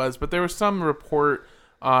out what it was, but there was some report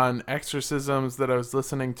on exorcisms that I was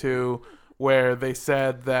listening to where they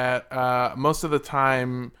said that most of the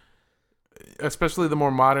time, especially the more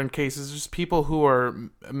modern cases, just people who are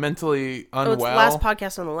mentally unwell. The last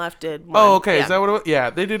podcast on the left did one. Oh, okay. Yeah. Is that what it was? Yeah,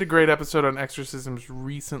 they did a great episode on exorcisms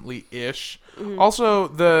recently-ish. Mm-hmm. Also,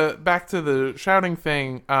 back to the shouting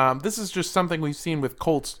thing, this is just something we've seen with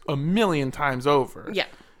cults a million times over. Yeah.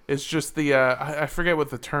 It's just I forget what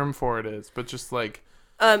the term for it is, but just like...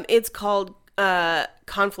 it's called...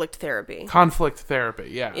 conflict therapy. Conflict therapy,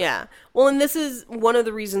 yeah. Yeah. Well, and this is one of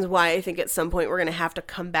the reasons why I think at some point we're going to have to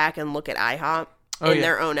come back and look at IHOP in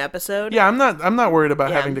their own episode. Yeah, I'm not worried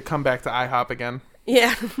about having to come back to IHOP again.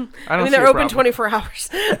 Yeah. I mean, they're open 24 hours.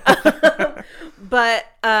 But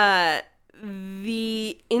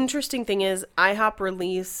the interesting thing is IHOP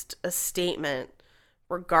released a statement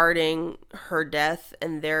regarding her death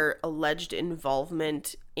and their alleged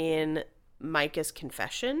involvement in Micah's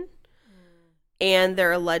confession. And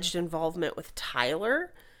their alleged involvement with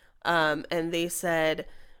Tyler. And they said,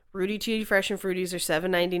 Rudy Tutti Fresh and Fruities are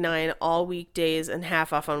 $7.99 all weekdays and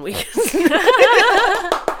half off on weekends.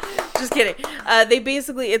 Just kidding. They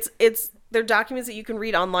basically, it's they're documents that you can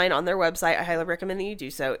read online on their website. I highly recommend that you do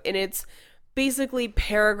so. And it's basically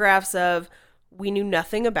paragraphs of, we knew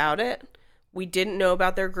nothing about it. We didn't know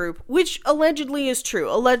about their group, which allegedly is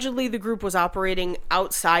true. Allegedly, the group was operating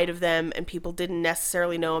outside of them, and people didn't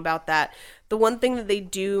necessarily know about that. The one thing that they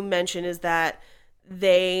do mention is that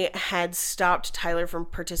they had stopped Tyler from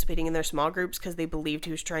participating in their small groups because they believed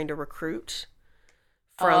he was trying to recruit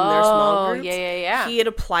from their small groups. Yeah. He had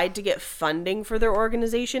applied to get funding for their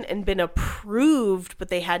organization and been approved, but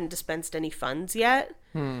they hadn't dispensed any funds yet.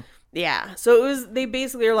 Yeah, so they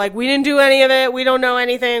basically are like, we didn't do any of it, we don't know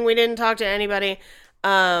anything, we didn't talk to anybody.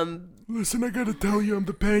 Listen, I gotta tell you, I'm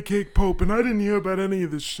the Pancake Pope, and I didn't hear about any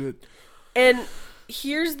of this shit. And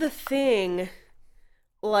here's the thing,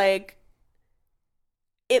 like,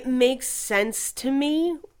 it makes sense to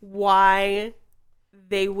me why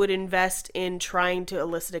they would invest in trying to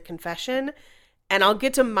elicit a confession, and I'll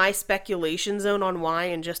get to my speculation zone on why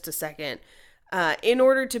in just a second. In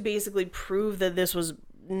order to basically prove that this was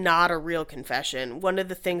not a real confession, one of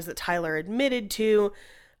the things that Tyler admitted to,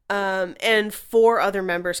 and 4 other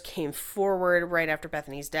members came forward right after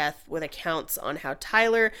Bethany's death with accounts on how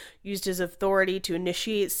Tyler used his authority to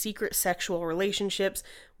initiate secret sexual relationships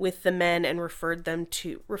with the men and referred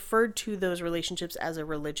to those relationships as a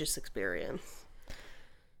religious experience.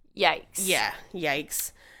 Yikes. Yeah,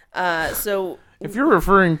 yikes. So if you're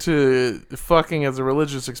referring to fucking as a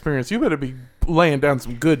religious experience, you better be laying down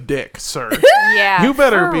some good dick, sir. Yeah, you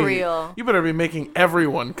better for be real. You better be making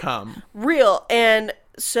everyone come. Real. And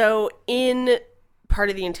so in part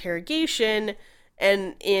of the interrogation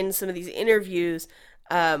and in some of these interviews,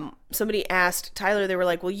 somebody asked Tyler, they were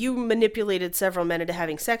like, well, you manipulated several men into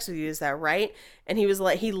having sex with you, is that right? And he was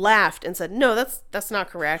like, he laughed and said, no, that's not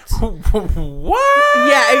correct. What?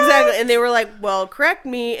 Yeah, exactly. And they were like, well, correct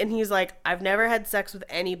me. And he's like, I've never had sex with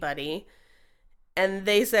anybody. And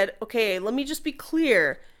they said, okay, let me just be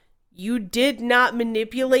clear. You did not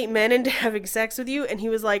manipulate men into having sex with you? And he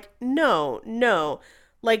was like, no.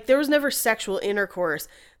 Like, there was never sexual intercourse.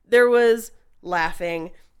 There was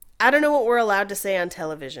laughing. I don't know what we're allowed to say on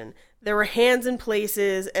television. There were hands in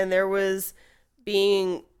places, and there was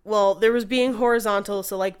being horizontal,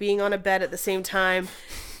 so like being on a bed at the same time.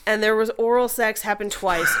 And there was oral sex happened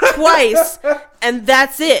twice, and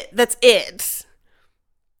that's it. That's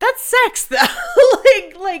sex, though.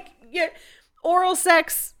 Yeah, oral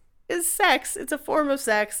sex is sex. It's a form of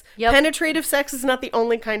sex. Yep. Penetrative sex is not the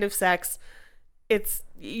only kind of sex.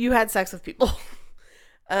 You had sex with people.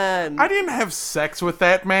 I didn't have sex with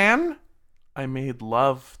that man. I made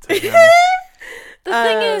love to him. The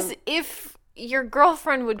thing is, your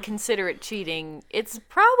girlfriend would consider it cheating, it's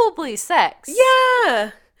probably sex.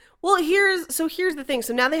 Yeah. Well, here's the thing.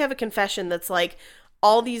 So now they have a confession that's like,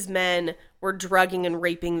 all these men were drugging and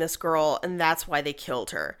raping this girl, and that's why they killed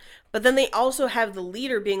her. But then they also have the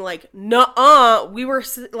leader being like, nuh-uh, we were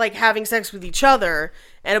like having sex with each other.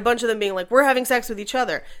 And a bunch of them being like, we're having sex with each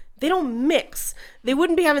other. They don't mix. They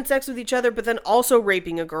wouldn't be having sex with each other, but then also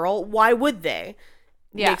raping a girl. Why would they?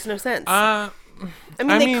 Yeah. Makes no sense. I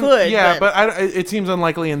mean, they could. Yeah, but it seems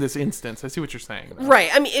unlikely in this instance. I see what you're saying, though. Right.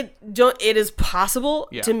 I mean, it is possible.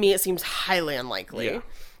 Yeah. To me, it seems highly unlikely.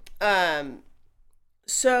 Yeah.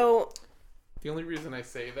 So the only reason I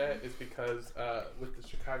say that is because with the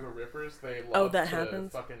Chicago Rippers, they love to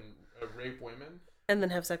happens? fucking rape women. And then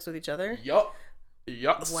have sex with each other? Yup.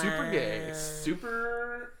 Super Wow. gay.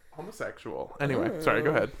 Super homosexual. Anyway, sorry,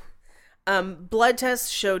 go ahead. Blood tests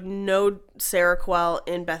showed no Seroquel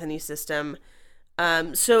in Bethany's system.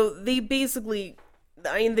 So they basically,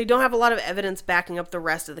 they don't have a lot of evidence backing up the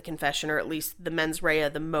rest of the confession, or at least the mens rea,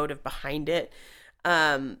 the motive behind it.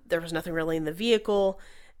 There was nothing really in the vehicle.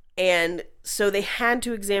 And so they had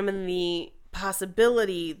to examine the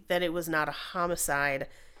possibility that it was not a homicide.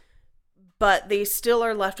 But they still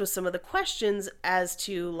are left with some of the questions as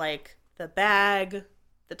to, like, the bag,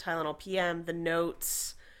 the Tylenol PM, the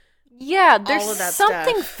notes. Yeah, there's all of that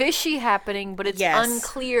something stuff. fishy happening, but it's Yes.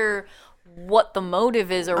 unclear what the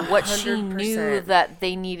motive is or what she 100%. knew that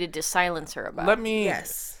they needed to silence her about. Let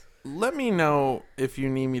me know if you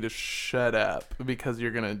need me to shut up, because you're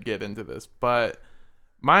going to get into this. But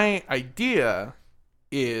my idea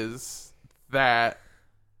is that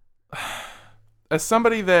as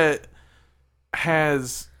somebody that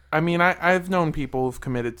has, I've known people who've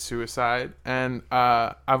committed suicide, and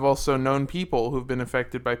I've also known people who've been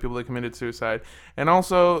affected by people that committed suicide, and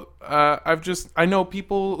also I know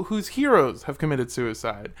people whose heroes have committed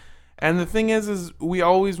suicide. And the thing is we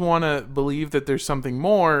always want to believe that there's something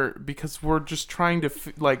more, because we're just trying to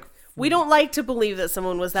We don't like to believe that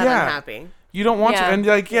someone was that unhappy. You don't want Yeah.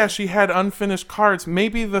 to, and she had unfinished cards.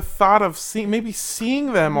 Maybe the thought of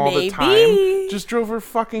seeing them all the time just drove her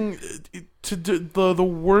fucking to the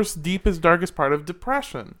worst, deepest, darkest part of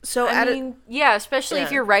depression. So especially if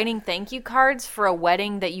Yeah. you're writing thank you cards for a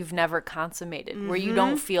wedding that you've never consummated, where you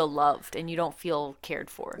don't feel loved and you don't feel cared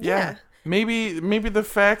for. Yeah. Maybe the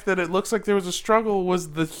fact that it looks like there was a struggle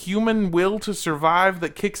was the human will to survive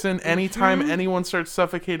that kicks in anytime anyone starts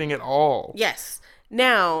suffocating at all. Yes.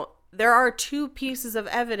 Now, there are two pieces of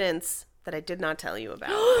evidence that I did not tell you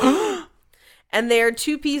about. And they are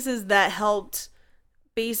two pieces that helped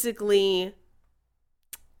basically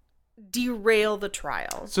derail the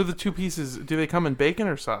trial. So the two pieces, do they come in bacon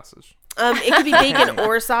or sausage? It could be bacon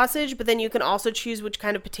or sausage, but then you can also choose which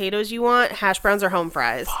kind of potatoes you want, hash browns or home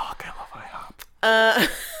fries. Fuck, I love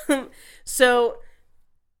IHOP. So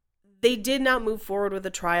they did not move forward with the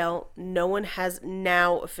trial. No one has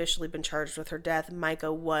now officially been charged with her death.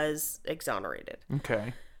 Micah was exonerated.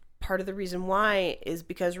 Okay. Part of the reason why is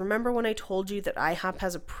because, remember when I told you that IHOP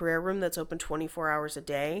has a prayer room that's open 24 hours a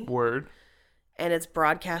day? Word. And it's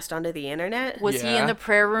broadcast onto the internet? Was he Yeah. in the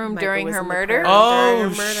prayer room Micah during was her in the murder? prayer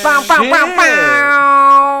room during her murder. Bow, bow, bow,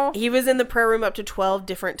 bow. He was in the prayer room up to 12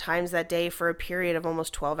 different times that day for a period of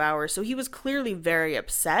almost 12 hours. So he was clearly very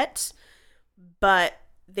upset, but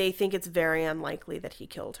they think it's very unlikely that he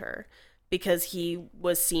killed her because he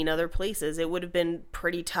was seen other places. It would have been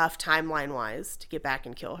pretty tough timeline-wise to get back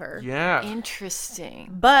and kill her. Yeah.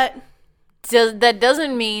 Interesting. But That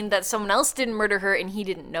doesn't mean that someone else didn't murder her and he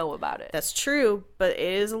didn't know about it. that's true, but it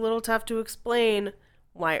is a little tough to explain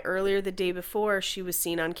why earlier the day before she was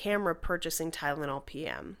seen on camera purchasing Tylenol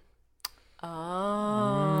PM.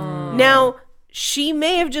 Oh. Now, she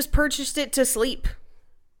may have just purchased it to sleep.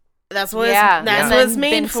 That's what Yeah, that's and what it's then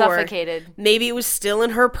made been for. suffocated. Maybe it was still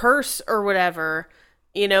in her purse or whatever,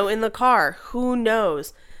 in the car. Who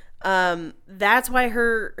knows? That's why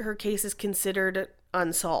her case is considered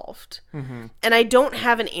unsolved. Mm-hmm. And I don't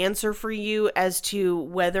have an answer for you as to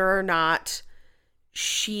whether or not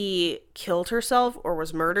she killed herself or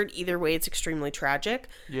was murdered. Either way, it's extremely tragic.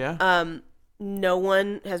 Yeah. No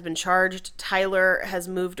one has been charged. Tyler has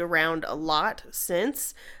moved around a lot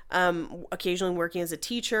since, occasionally working as a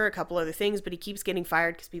teacher, a couple other things, but he keeps getting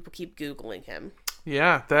fired because people keep Googling him.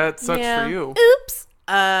 Yeah, that sucks Yeah. for you. Oops.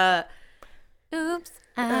 Oops,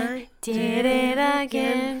 I did it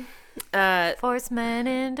again. Uh, Force men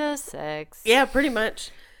into sex. yeah, pretty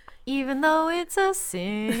much. Even though it's a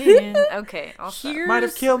sin. Okay, I'll stop. Might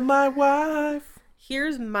have killed my wife.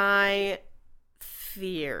 Here's my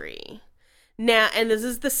theory. Now, and this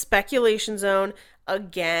is the speculation zone.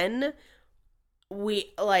 Again,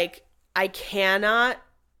 I cannot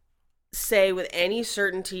say with any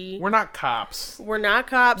certainty. We're not cops. We're not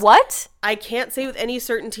cops. What? I can't say with any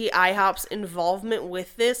certainty IHOP's involvement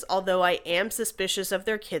with this, although I am suspicious of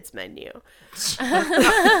their kids menu.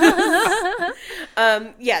 The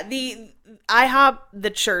IHOP, the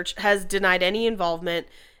church, has denied any involvement.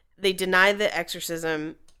 They deny the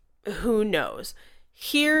exorcism. Who knows?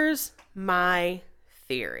 Here's my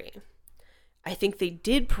theory. I think they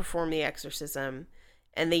did perform the exorcism,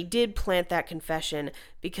 and they did plant that confession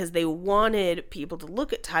because they wanted people to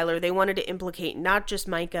look at Tyler. They wanted to implicate not just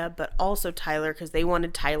Micah, but also Tyler, because they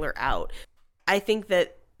wanted Tyler out. I think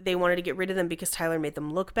that they wanted to get rid of them because Tyler made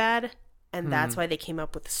them look bad, and that's why they came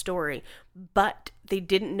up with the story. But they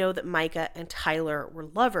didn't know that Micah and Tyler were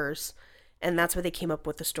lovers, and that's why they came up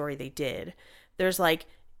with the story they did. There's like,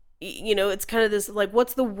 you know, it's kind of this, like,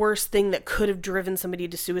 what's the worst thing that could have driven somebody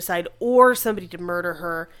to suicide or somebody to murder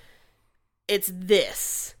her? It's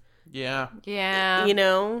this. Yeah. Yeah. You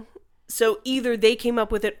know? So either they came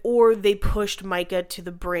up with it or they pushed Micah to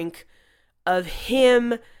the brink of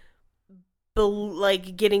him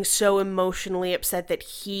like getting so emotionally upset that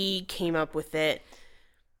he came up with it.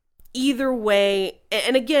 Either way,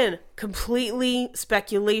 and again, completely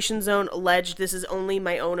speculation zone, alleged. This is only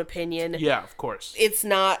my own opinion. Yeah, of course. It's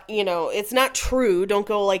not, you know, it's not true. Don't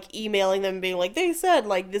go like emailing them and being like, they said,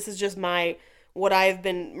 like, this is just what I've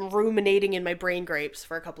been ruminating in my brain grapes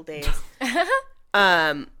for a couple days.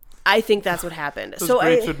 I think that's what happened. Those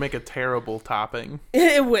grapes would make a terrible topping.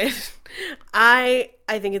 It would. I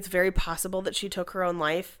think it's very possible that she took her own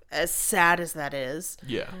life, as sad as that is.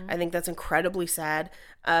 Yeah. I think that's incredibly sad.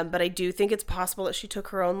 But I do think it's possible that she took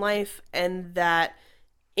her own life, and that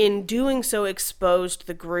in doing so exposed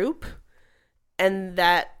the group, and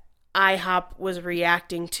that IHOP was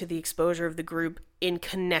reacting to the exposure of the group in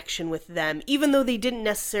connection with them, even though they didn't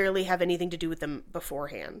necessarily have anything to do with them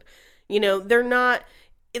beforehand. You know,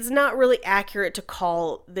 it's not really accurate to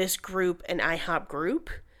call this group an IHOP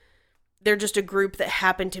group. They're just a group that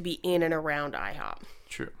happened to be in and around IHOP.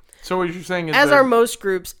 True. So what you're saying is as are most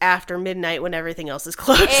groups after midnight when everything else is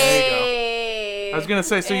closed. Hey. There you go. I was gonna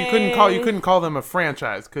say, so you couldn't call them a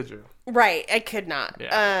franchise, could you? Right, I could not.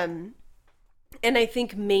 Yeah. And I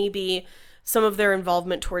think maybe some of their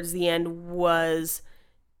involvement towards the end was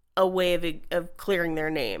a way of clearing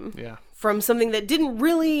their name. Yeah. From something that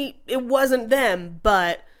it wasn't them,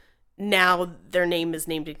 but now their name is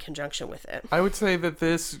named in conjunction with it. I would say that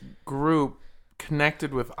this group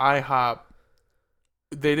connected with IHOP.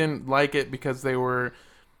 They didn't like it because their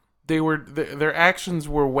actions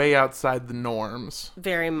were way outside the norms.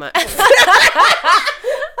 Very much.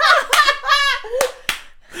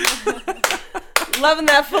 Loving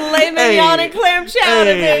that filet mignon and clam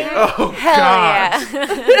chowder, baby. Oh, Hell God.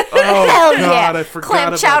 yeah. Oh, Hell God, yeah. I forgot Clam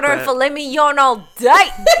about chowder that. and filet mignon all day.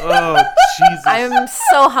 Oh, Jesus. I'm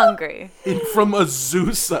so hungry. From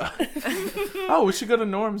Azusa. Oh, we should go to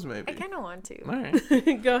Norm's, maybe. I kind of want to. All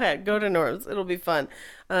right. Go ahead. Go to Norm's. It'll be fun.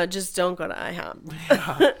 Just don't go to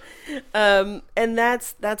IHOP. Yeah. And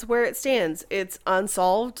that's where it stands. It's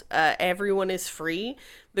unsolved. Everyone is free.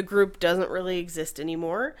 The group doesn't really exist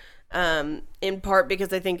anymore. In part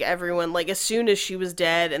because I think everyone, like, as soon as she was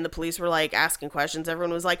dead and the police were, like, asking questions,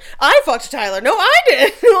 everyone was like, I fucked Tyler. No, I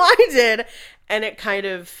did. No, I did. And it kind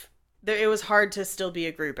of, it was hard to still be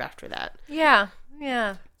a group after that. Yeah.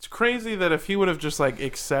 Yeah. It's crazy that if he would have just, like,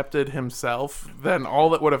 accepted himself, then all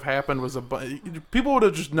that would have happened was people would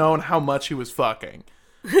have just known how much he was fucking.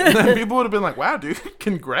 And then people would have been like, wow, dude,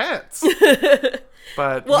 congrats.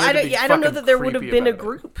 But well, I don't know that there would have been a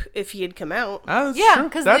group if he had come out. Yeah,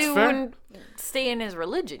 because they wouldn't stay in his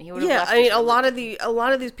religion. He would have left. I mean, a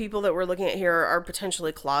lot of these people that we're looking at here are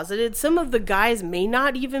potentially closeted. Some of the guys may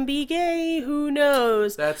not even be gay. Who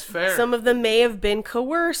knows? That's fair. Some of them may have been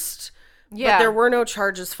coerced. Yeah, but there were no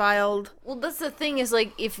charges filed. Well, that's the thing is,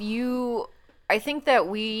 like, I think that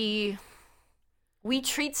we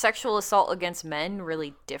treat sexual assault against men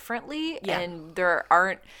really differently, and there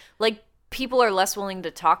aren't, like, people are less willing to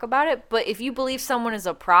talk about it. But if you believe someone is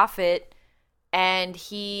a prophet and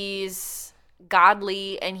he's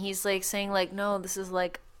godly and he's, like, saying, like, no, this is,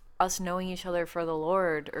 like, us knowing each other for the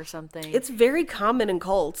Lord or something. It's very common in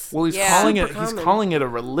cults. Well, he's calling it a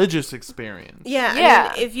religious experience.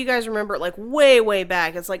 Yeah. I mean, if you guys remember, like, way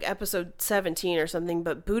back, it's like episode 17 or something,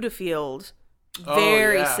 but Buddhafield,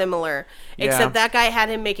 very similar. Except that guy had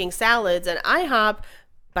him making salads, and IHOP,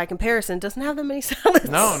 by comparison, doesn't have that many salads.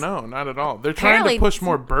 No, not at all. They're trying to push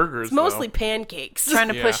more burgers. It's mostly pancakes. Trying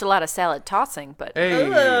to push a lot of salad tossing, but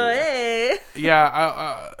hey.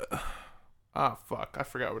 Yeah. Oh, fuck! I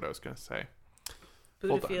forgot what I was gonna say.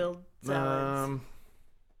 Buddhafield salads.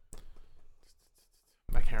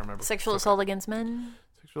 I can't remember. Sexual assault against men.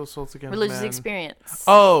 Sexual assaults against Religious men. experience.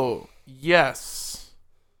 Oh, yes.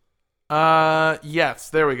 Yes,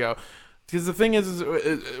 there we go. Because the thing is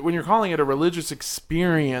when you're calling it a religious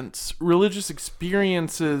experiences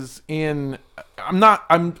in...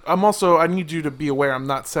 I'm also... I need you to be aware I'm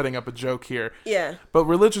not setting up a joke here. Yeah. But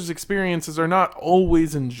religious experiences are not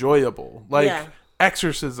always enjoyable. Like,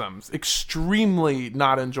 exorcisms, extremely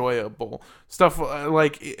not enjoyable. Stuff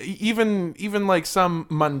like... Even like some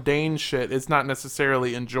mundane shit is not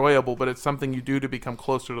necessarily enjoyable, but it's something you do to become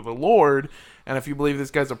closer to the Lord. And if you believe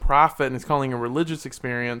this guy's a prophet and he's calling a religious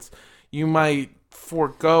experience... you might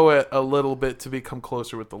forego it a little bit to become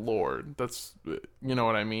closer with the Lord. That's, you know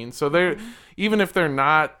what I mean? So they're, even if they're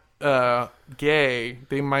not gay,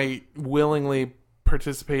 they might willingly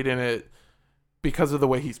participate in it because of the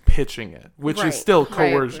way he's pitching it, which is still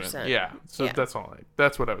coercion. 100%. Yeah. So that's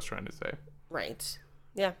that's what I was trying to say. Right.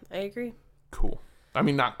 Yeah, I agree. Cool. I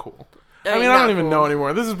mean, not cool. I I mean, I don't even know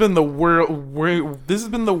anymore. This has been the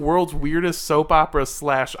world's weirdest soap opera /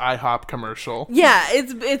 IHOP commercial. Yeah,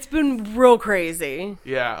 it's been real crazy.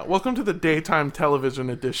 Yeah. Welcome to the daytime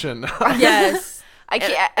television edition. Yes. I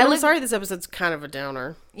can't. I'm sorry this episode's kind of a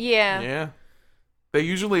downer. Yeah. Yeah. They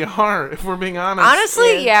usually are, if we're being honest.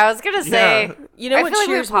 Honestly, yeah, I was gonna say. Yeah. You know I what feel like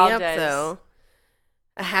we cheers me up, apologize. though?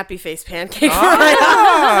 A happy face pancake.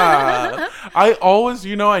 I always,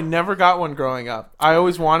 I never got one growing up. I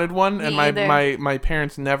always wanted one, and my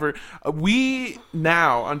parents never.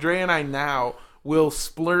 Andrea and I now will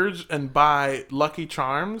splurge and buy Lucky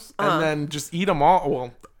Charms and then just eat them all.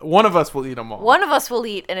 Well, one of us will eat them all. One of us will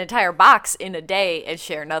eat an entire box in a day and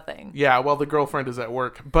share nothing. Yeah, well, the girlfriend is at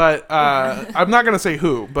work, but I'm not gonna say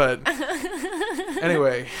who. But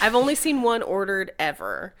anyway, I've only seen one ordered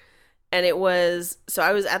ever. And it was, so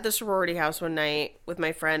I was at the sorority house one night with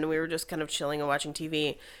my friend, and we were just kind of chilling and watching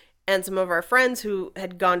TV. And some of our friends who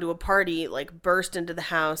had gone to a party, like, burst into the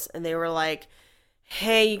house, and they were like,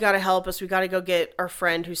 hey, you gotta help us. We gotta go get our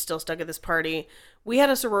friend who's still stuck at this party. We had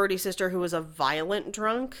a sorority sister who was a violent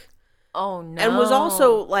drunk. Oh, no. And was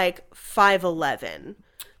also, like, 5'11",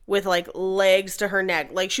 with, like, legs to her neck.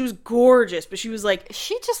 Like, she was gorgeous, but she was, like... Is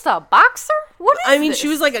she just a boxer? What is this? She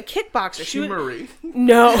was, like, a kickboxer. she Marie.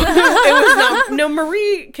 No. It was not... No,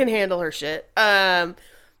 Marie can handle her shit. But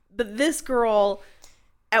this girl,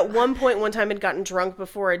 at one time, had gotten drunk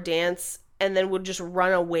before a dance and then would just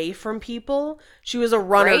run away from people. She was a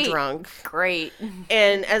runner drunk. Great.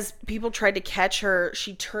 And as people tried to catch her,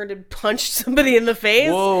 she turned and punched somebody in the face.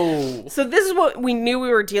 Whoa. So this is what we knew we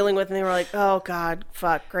were dealing with, and they were like, oh, God,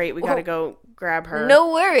 fuck, great, we gotta go grab her.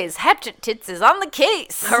 No worries. Hatchet Tits is on the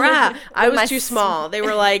case. Hurrah. I was too small. They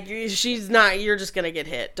were like, she's not, you're just gonna get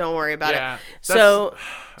hit. Don't worry about it. So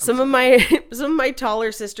some of my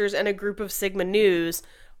taller sisters and a group of Sigma News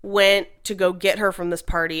went to go get her from this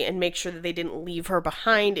party and make sure that they didn't leave her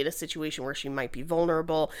behind in a situation where she might be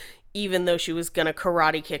vulnerable, even though she was gonna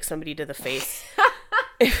karate kick somebody to the face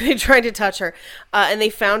if they tried to touch her. And they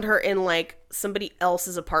found her in, like, somebody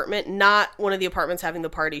else's apartment, not one of the apartments having the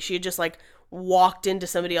party. She had just, like, walked into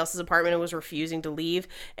somebody else's apartment and was refusing to leave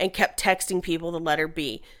and kept texting people to let her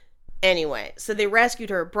be. Anyway, so they rescued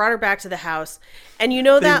her, brought her back to the house, and you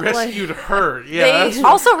know that they rescued her. Yeah, they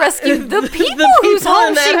also rescued the people whose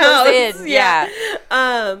home she was in. Yeah.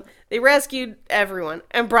 They rescued everyone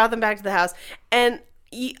and brought them back to the house. And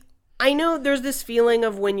I know there's this feeling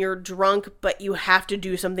of when you're drunk, but you have to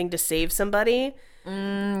do something to save somebody.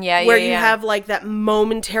 Where you have, like, that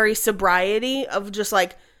momentary sobriety of just,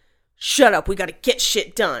 like, shut up, we gotta get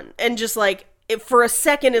shit done. And just, like, for a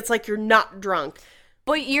second, it's like you're not drunk.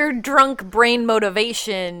 But your drunk brain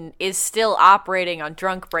motivation is still operating on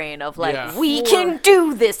drunk brain of, like, we can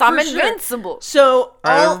do this. I'm invincible. So, all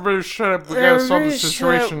right, everybody shut up. We gotta solve the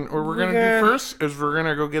situation. What we're gonna do first is we're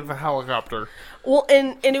gonna go get the helicopter. Well,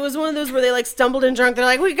 and it was one of those where they, like, stumbled in drunk. They're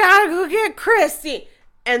like, we gotta go get Christy.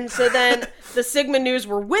 And so then the Sigma News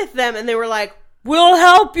were with them, and they were like, we'll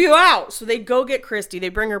help you out. So they go get Christy. They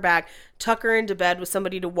bring her back, tuck her into bed with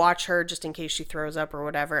somebody to watch her just in case she throws up or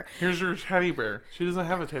whatever. Here's your teddy bear. She doesn't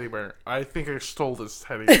have a teddy bear. I think I stole this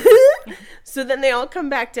teddy bear. So then they all come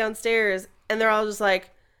back downstairs, and they're all just like,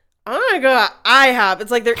 I'm gonna go to IHOP.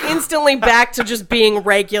 It's like they're instantly back to just being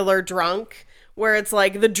regular drunk, where it's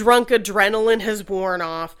like the drunk adrenaline has worn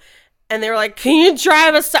off. And they were like, can you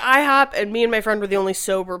drive us to IHOP? And me and my friend were the only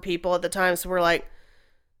sober people at the time, so we're like,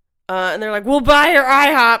 and they're like, we'll buy your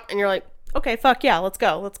IHOP. And you're like, okay, fuck yeah, let's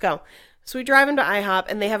go. So we drive into IHOP,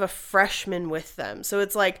 and they have a freshman with them. So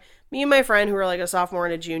it's like me and my friend who were like a sophomore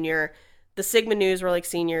and a junior. The Sigma News were like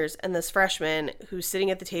seniors, and this freshman who's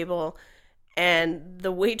sitting at the table, and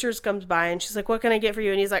the waitress comes by, and she's like, what can I get for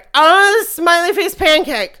you? And he's like, I want a smiley face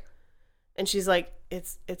pancake. And she's like,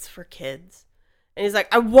 it's for kids. And he's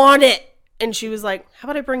like, I want it. And she was like, how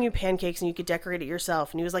about I bring you pancakes and you could decorate it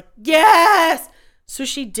yourself? And he was like, yes. So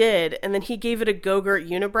she did. And then he gave it a Go-Gurt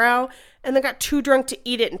unibrow and then got too drunk to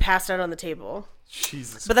eat it and passed out on the table.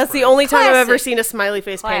 Jesus But that's Christ. the only time I've Classic. ever seen a smiley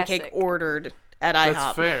face Classic. pancake ordered at IHOP.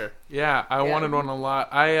 That's fair. Yeah, I wanted one a lot.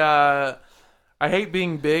 I hate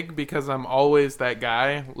being big because I'm always that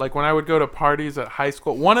guy. Like when I would go to parties at high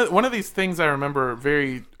school, one of these things I remember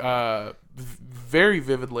very very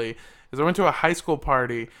vividly is I went to a high school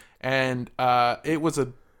party and it was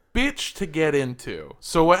a bitch to get into.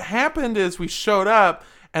 So what happened is we showed up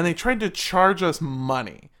and they tried to charge us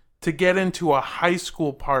money to get into a high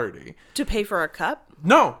school party. To pay for a cup?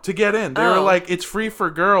 No, to get in. They were Oh. like, it's free for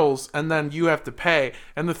girls, and then you have to pay.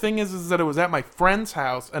 And the thing is that it was at my friend's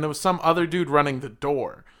house, and it was some other dude running the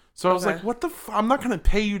door. So I was Okay. like, what the I'm not going to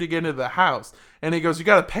pay you to get into the house. And he goes, you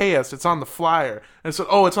got to pay us. It's on the flyer. And I said,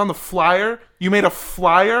 oh, it's on the flyer? You made a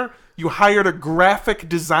flyer? You hired a graphic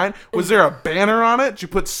design? Was there a banner on it? Did you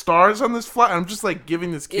put stars on this flyer? I'm just like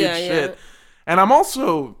giving this kid Yeah, shit. yeah. And I'm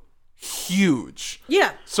also huge.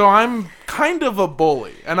 Yeah. So I'm kind of a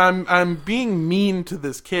bully, and I'm being mean to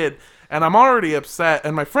this kid, and I'm already upset.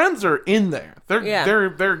 And my friends are in there;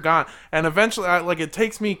 they're gone. And eventually, it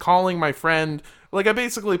takes me calling my friend. Like I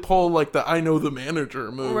basically pull like the I know the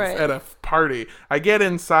manager move Right. at a party. I get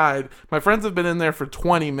inside. My friends have been in there for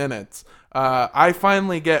 20 minutes. I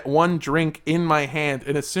finally get one drink in my hand,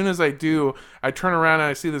 and as soon as I do, I turn around and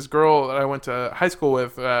I see this girl that I went to high school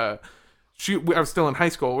with. I was still in high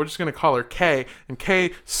school. We're just going to call her Kay. And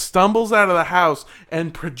Kay stumbles out of the house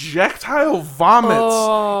and projectile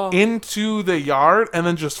vomits into the yard and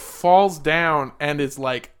then just falls down and is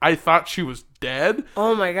like, I thought she was dead.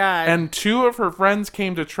 Oh my God. And two of her friends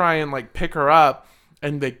came to try and like pick her up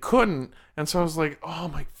and they couldn't. And so I was like, oh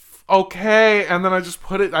my, okay. And then I just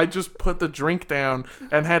put the drink down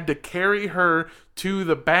and had to carry her to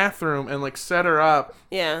the bathroom and like set her up.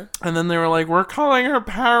 Yeah. And then they were like, we're calling her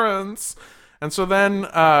parents. And so then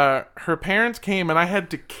her parents came and I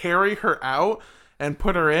had to carry her out and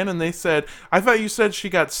put her in. And they said, I thought you said she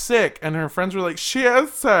got sick. And her friends were like, she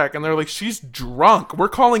is sick. And they're like, she's drunk. We're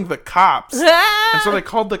calling the cops. And so they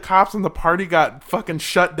called the cops and the party got fucking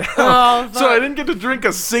shut down. Oh, so I didn't get to drink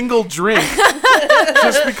a single drink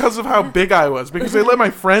just because of how big I was. Because they let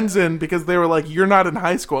my friends in because they were like, you're not in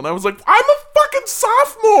high school. And I was like, I'm a fucking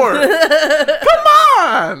sophomore. Come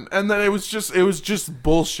on. And then it was just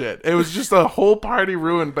bullshit. It was just a whole party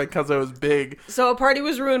ruined because I was big. So a party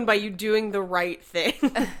was ruined by you doing the right thing.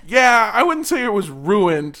 Yeah, I wouldn't say it was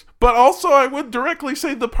ruined, but also I would directly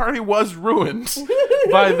say the party was ruined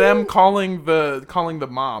by them calling the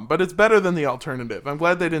mom. But it's better than the alternative. I'm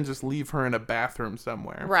glad they didn't just leave her in a bathroom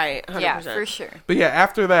somewhere. Right. 100%. Yeah, for sure. But yeah,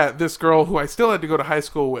 after that, this girl who I still had to go to high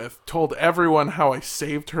school with told everyone how I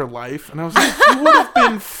saved her life. And I was like, you would have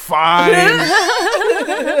been fine.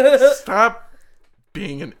 Stop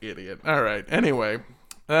being an idiot. All right. Anyway.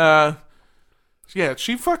 Yeah,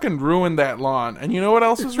 she fucking ruined that lawn. And you know what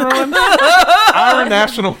else is ruined? Our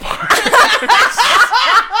national park.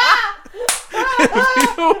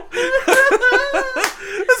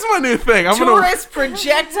 This is my new thing. Tourist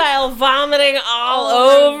projectile vomiting all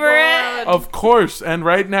over it. Of course. And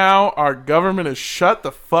right now, our government is shut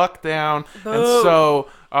the fuck down. Boom. And so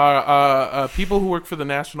people who work for the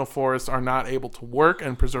National Forest are not able to work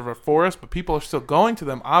and preserve our forest, but people are still going to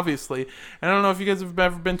them, obviously. And I don't know if you guys have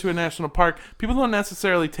ever been to a national park. People don't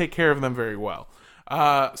necessarily take care of them very well.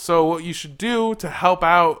 So what you should do to help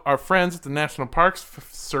out our friends at the National Parks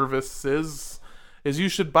Services is you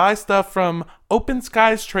should buy stuff from Open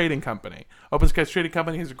Skies Trading Company. Open Skies Trading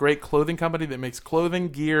Company is a great clothing company that makes clothing,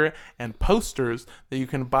 gear, and posters that you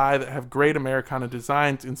can buy that have great Americana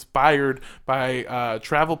designs inspired by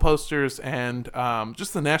travel posters and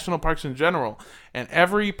just the national parks in general. And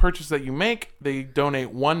every purchase that you make, they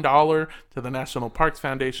donate $1 to the National Parks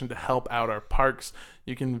Foundation to help out our parks.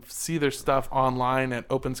 You can see their stuff online at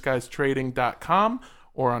openskiestrading.com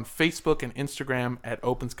or on Facebook and Instagram at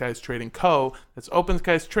Open Skies Trading Co. That's Open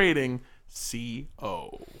Skies Trading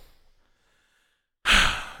CO.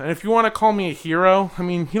 And if you want to call me a hero, I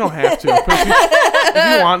mean, you don't have to. But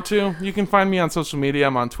if you want to, you can find me on social media.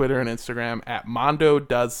 I'm on Twitter and Instagram at Mando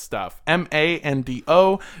Does Stuff.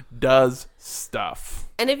 MANDO does stuff.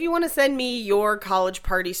 And if you want to send me your college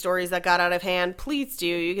party stories that got out of hand, please do.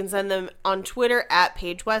 You can send them on Twitter at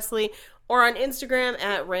Paige Wesley or on Instagram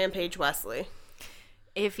at Rampage Wesley.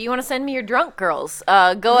 If you want to send me your drunk girls,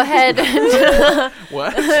 go ahead and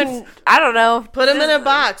What? I don't know. Put them in a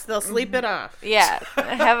box. They'll sleep it off. Yeah,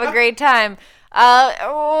 have a great time.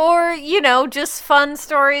 Or, just fun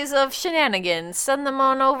stories of shenanigans. Send them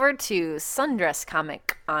on over to Sundress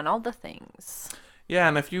Comic on all the things. Yeah,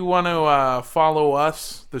 and if you want to follow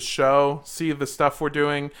us, the show, see the stuff we're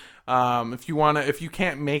doing, if you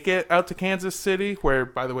can't make it out to Kansas City, where,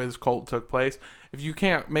 by the way, this cult took place, if you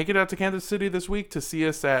can't make it out to Kansas City this week to see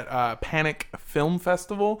us at Panic Film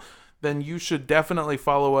Festival, then you should definitely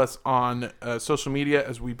follow us on social media,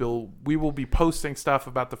 as we will be posting stuff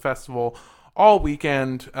about the festival all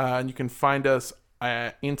weekend, and you can find us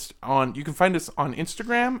on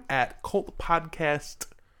Instagram at Cult Podcast.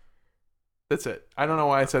 That's it. I don't know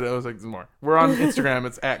why I said it. I was like, there's more. We're on Instagram.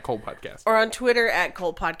 It's at Cult Podcast. Or on Twitter at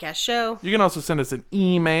Cult Podcast Show. You can also send us an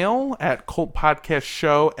email at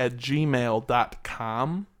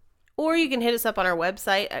cultpodcastshow@gmail.com. Or you can hit us up on our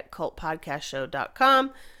website at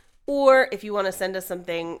cultpodcastshow.com. Or if you want to send us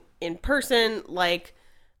something in person, like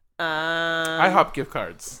IHOP gift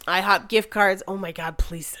cards. IHOP gift cards. Oh my God,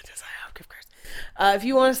 please send us IHOP gift cards. If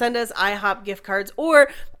you want to send us IHOP gift cards or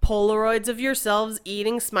Polaroids of yourselves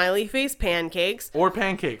eating smiley face pancakes. Or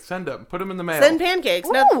pancakes. Send them. Put them in the mail. Send pancakes.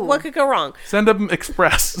 Now, what could go wrong? Send them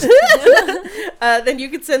express. Then you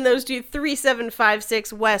can send those to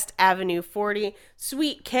 3756 West Avenue 40,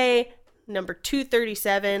 Suite K, number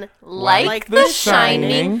 237. Like The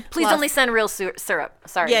Shining. Please only send real syrup.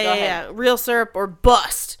 Sorry, go ahead. Yeah. Real syrup or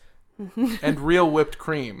bust. And real whipped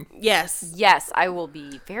cream. Yes. Yes, I will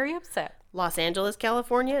be very upset. Los Angeles,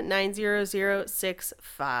 California,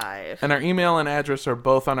 90065. And our email and address are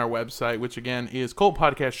both on our website, which again is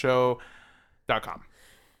cultpodcastshow.com.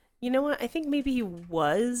 You know what? I think maybe he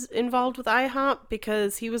was involved with IHOP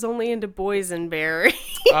because he was only into boysenberry.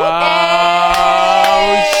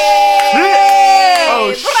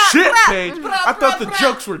 Oh, shit, Paige. I thought the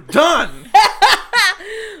jokes were done.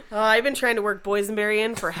 I've been trying to work boysenberry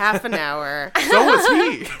in for half an hour. So was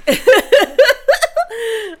he.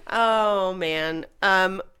 Oh, man.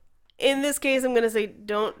 In this case, I'm going to say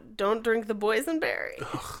don't drink the boysenberry.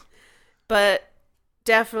 But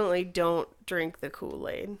definitely don't drink the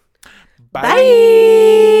Kool-Aid. Bye.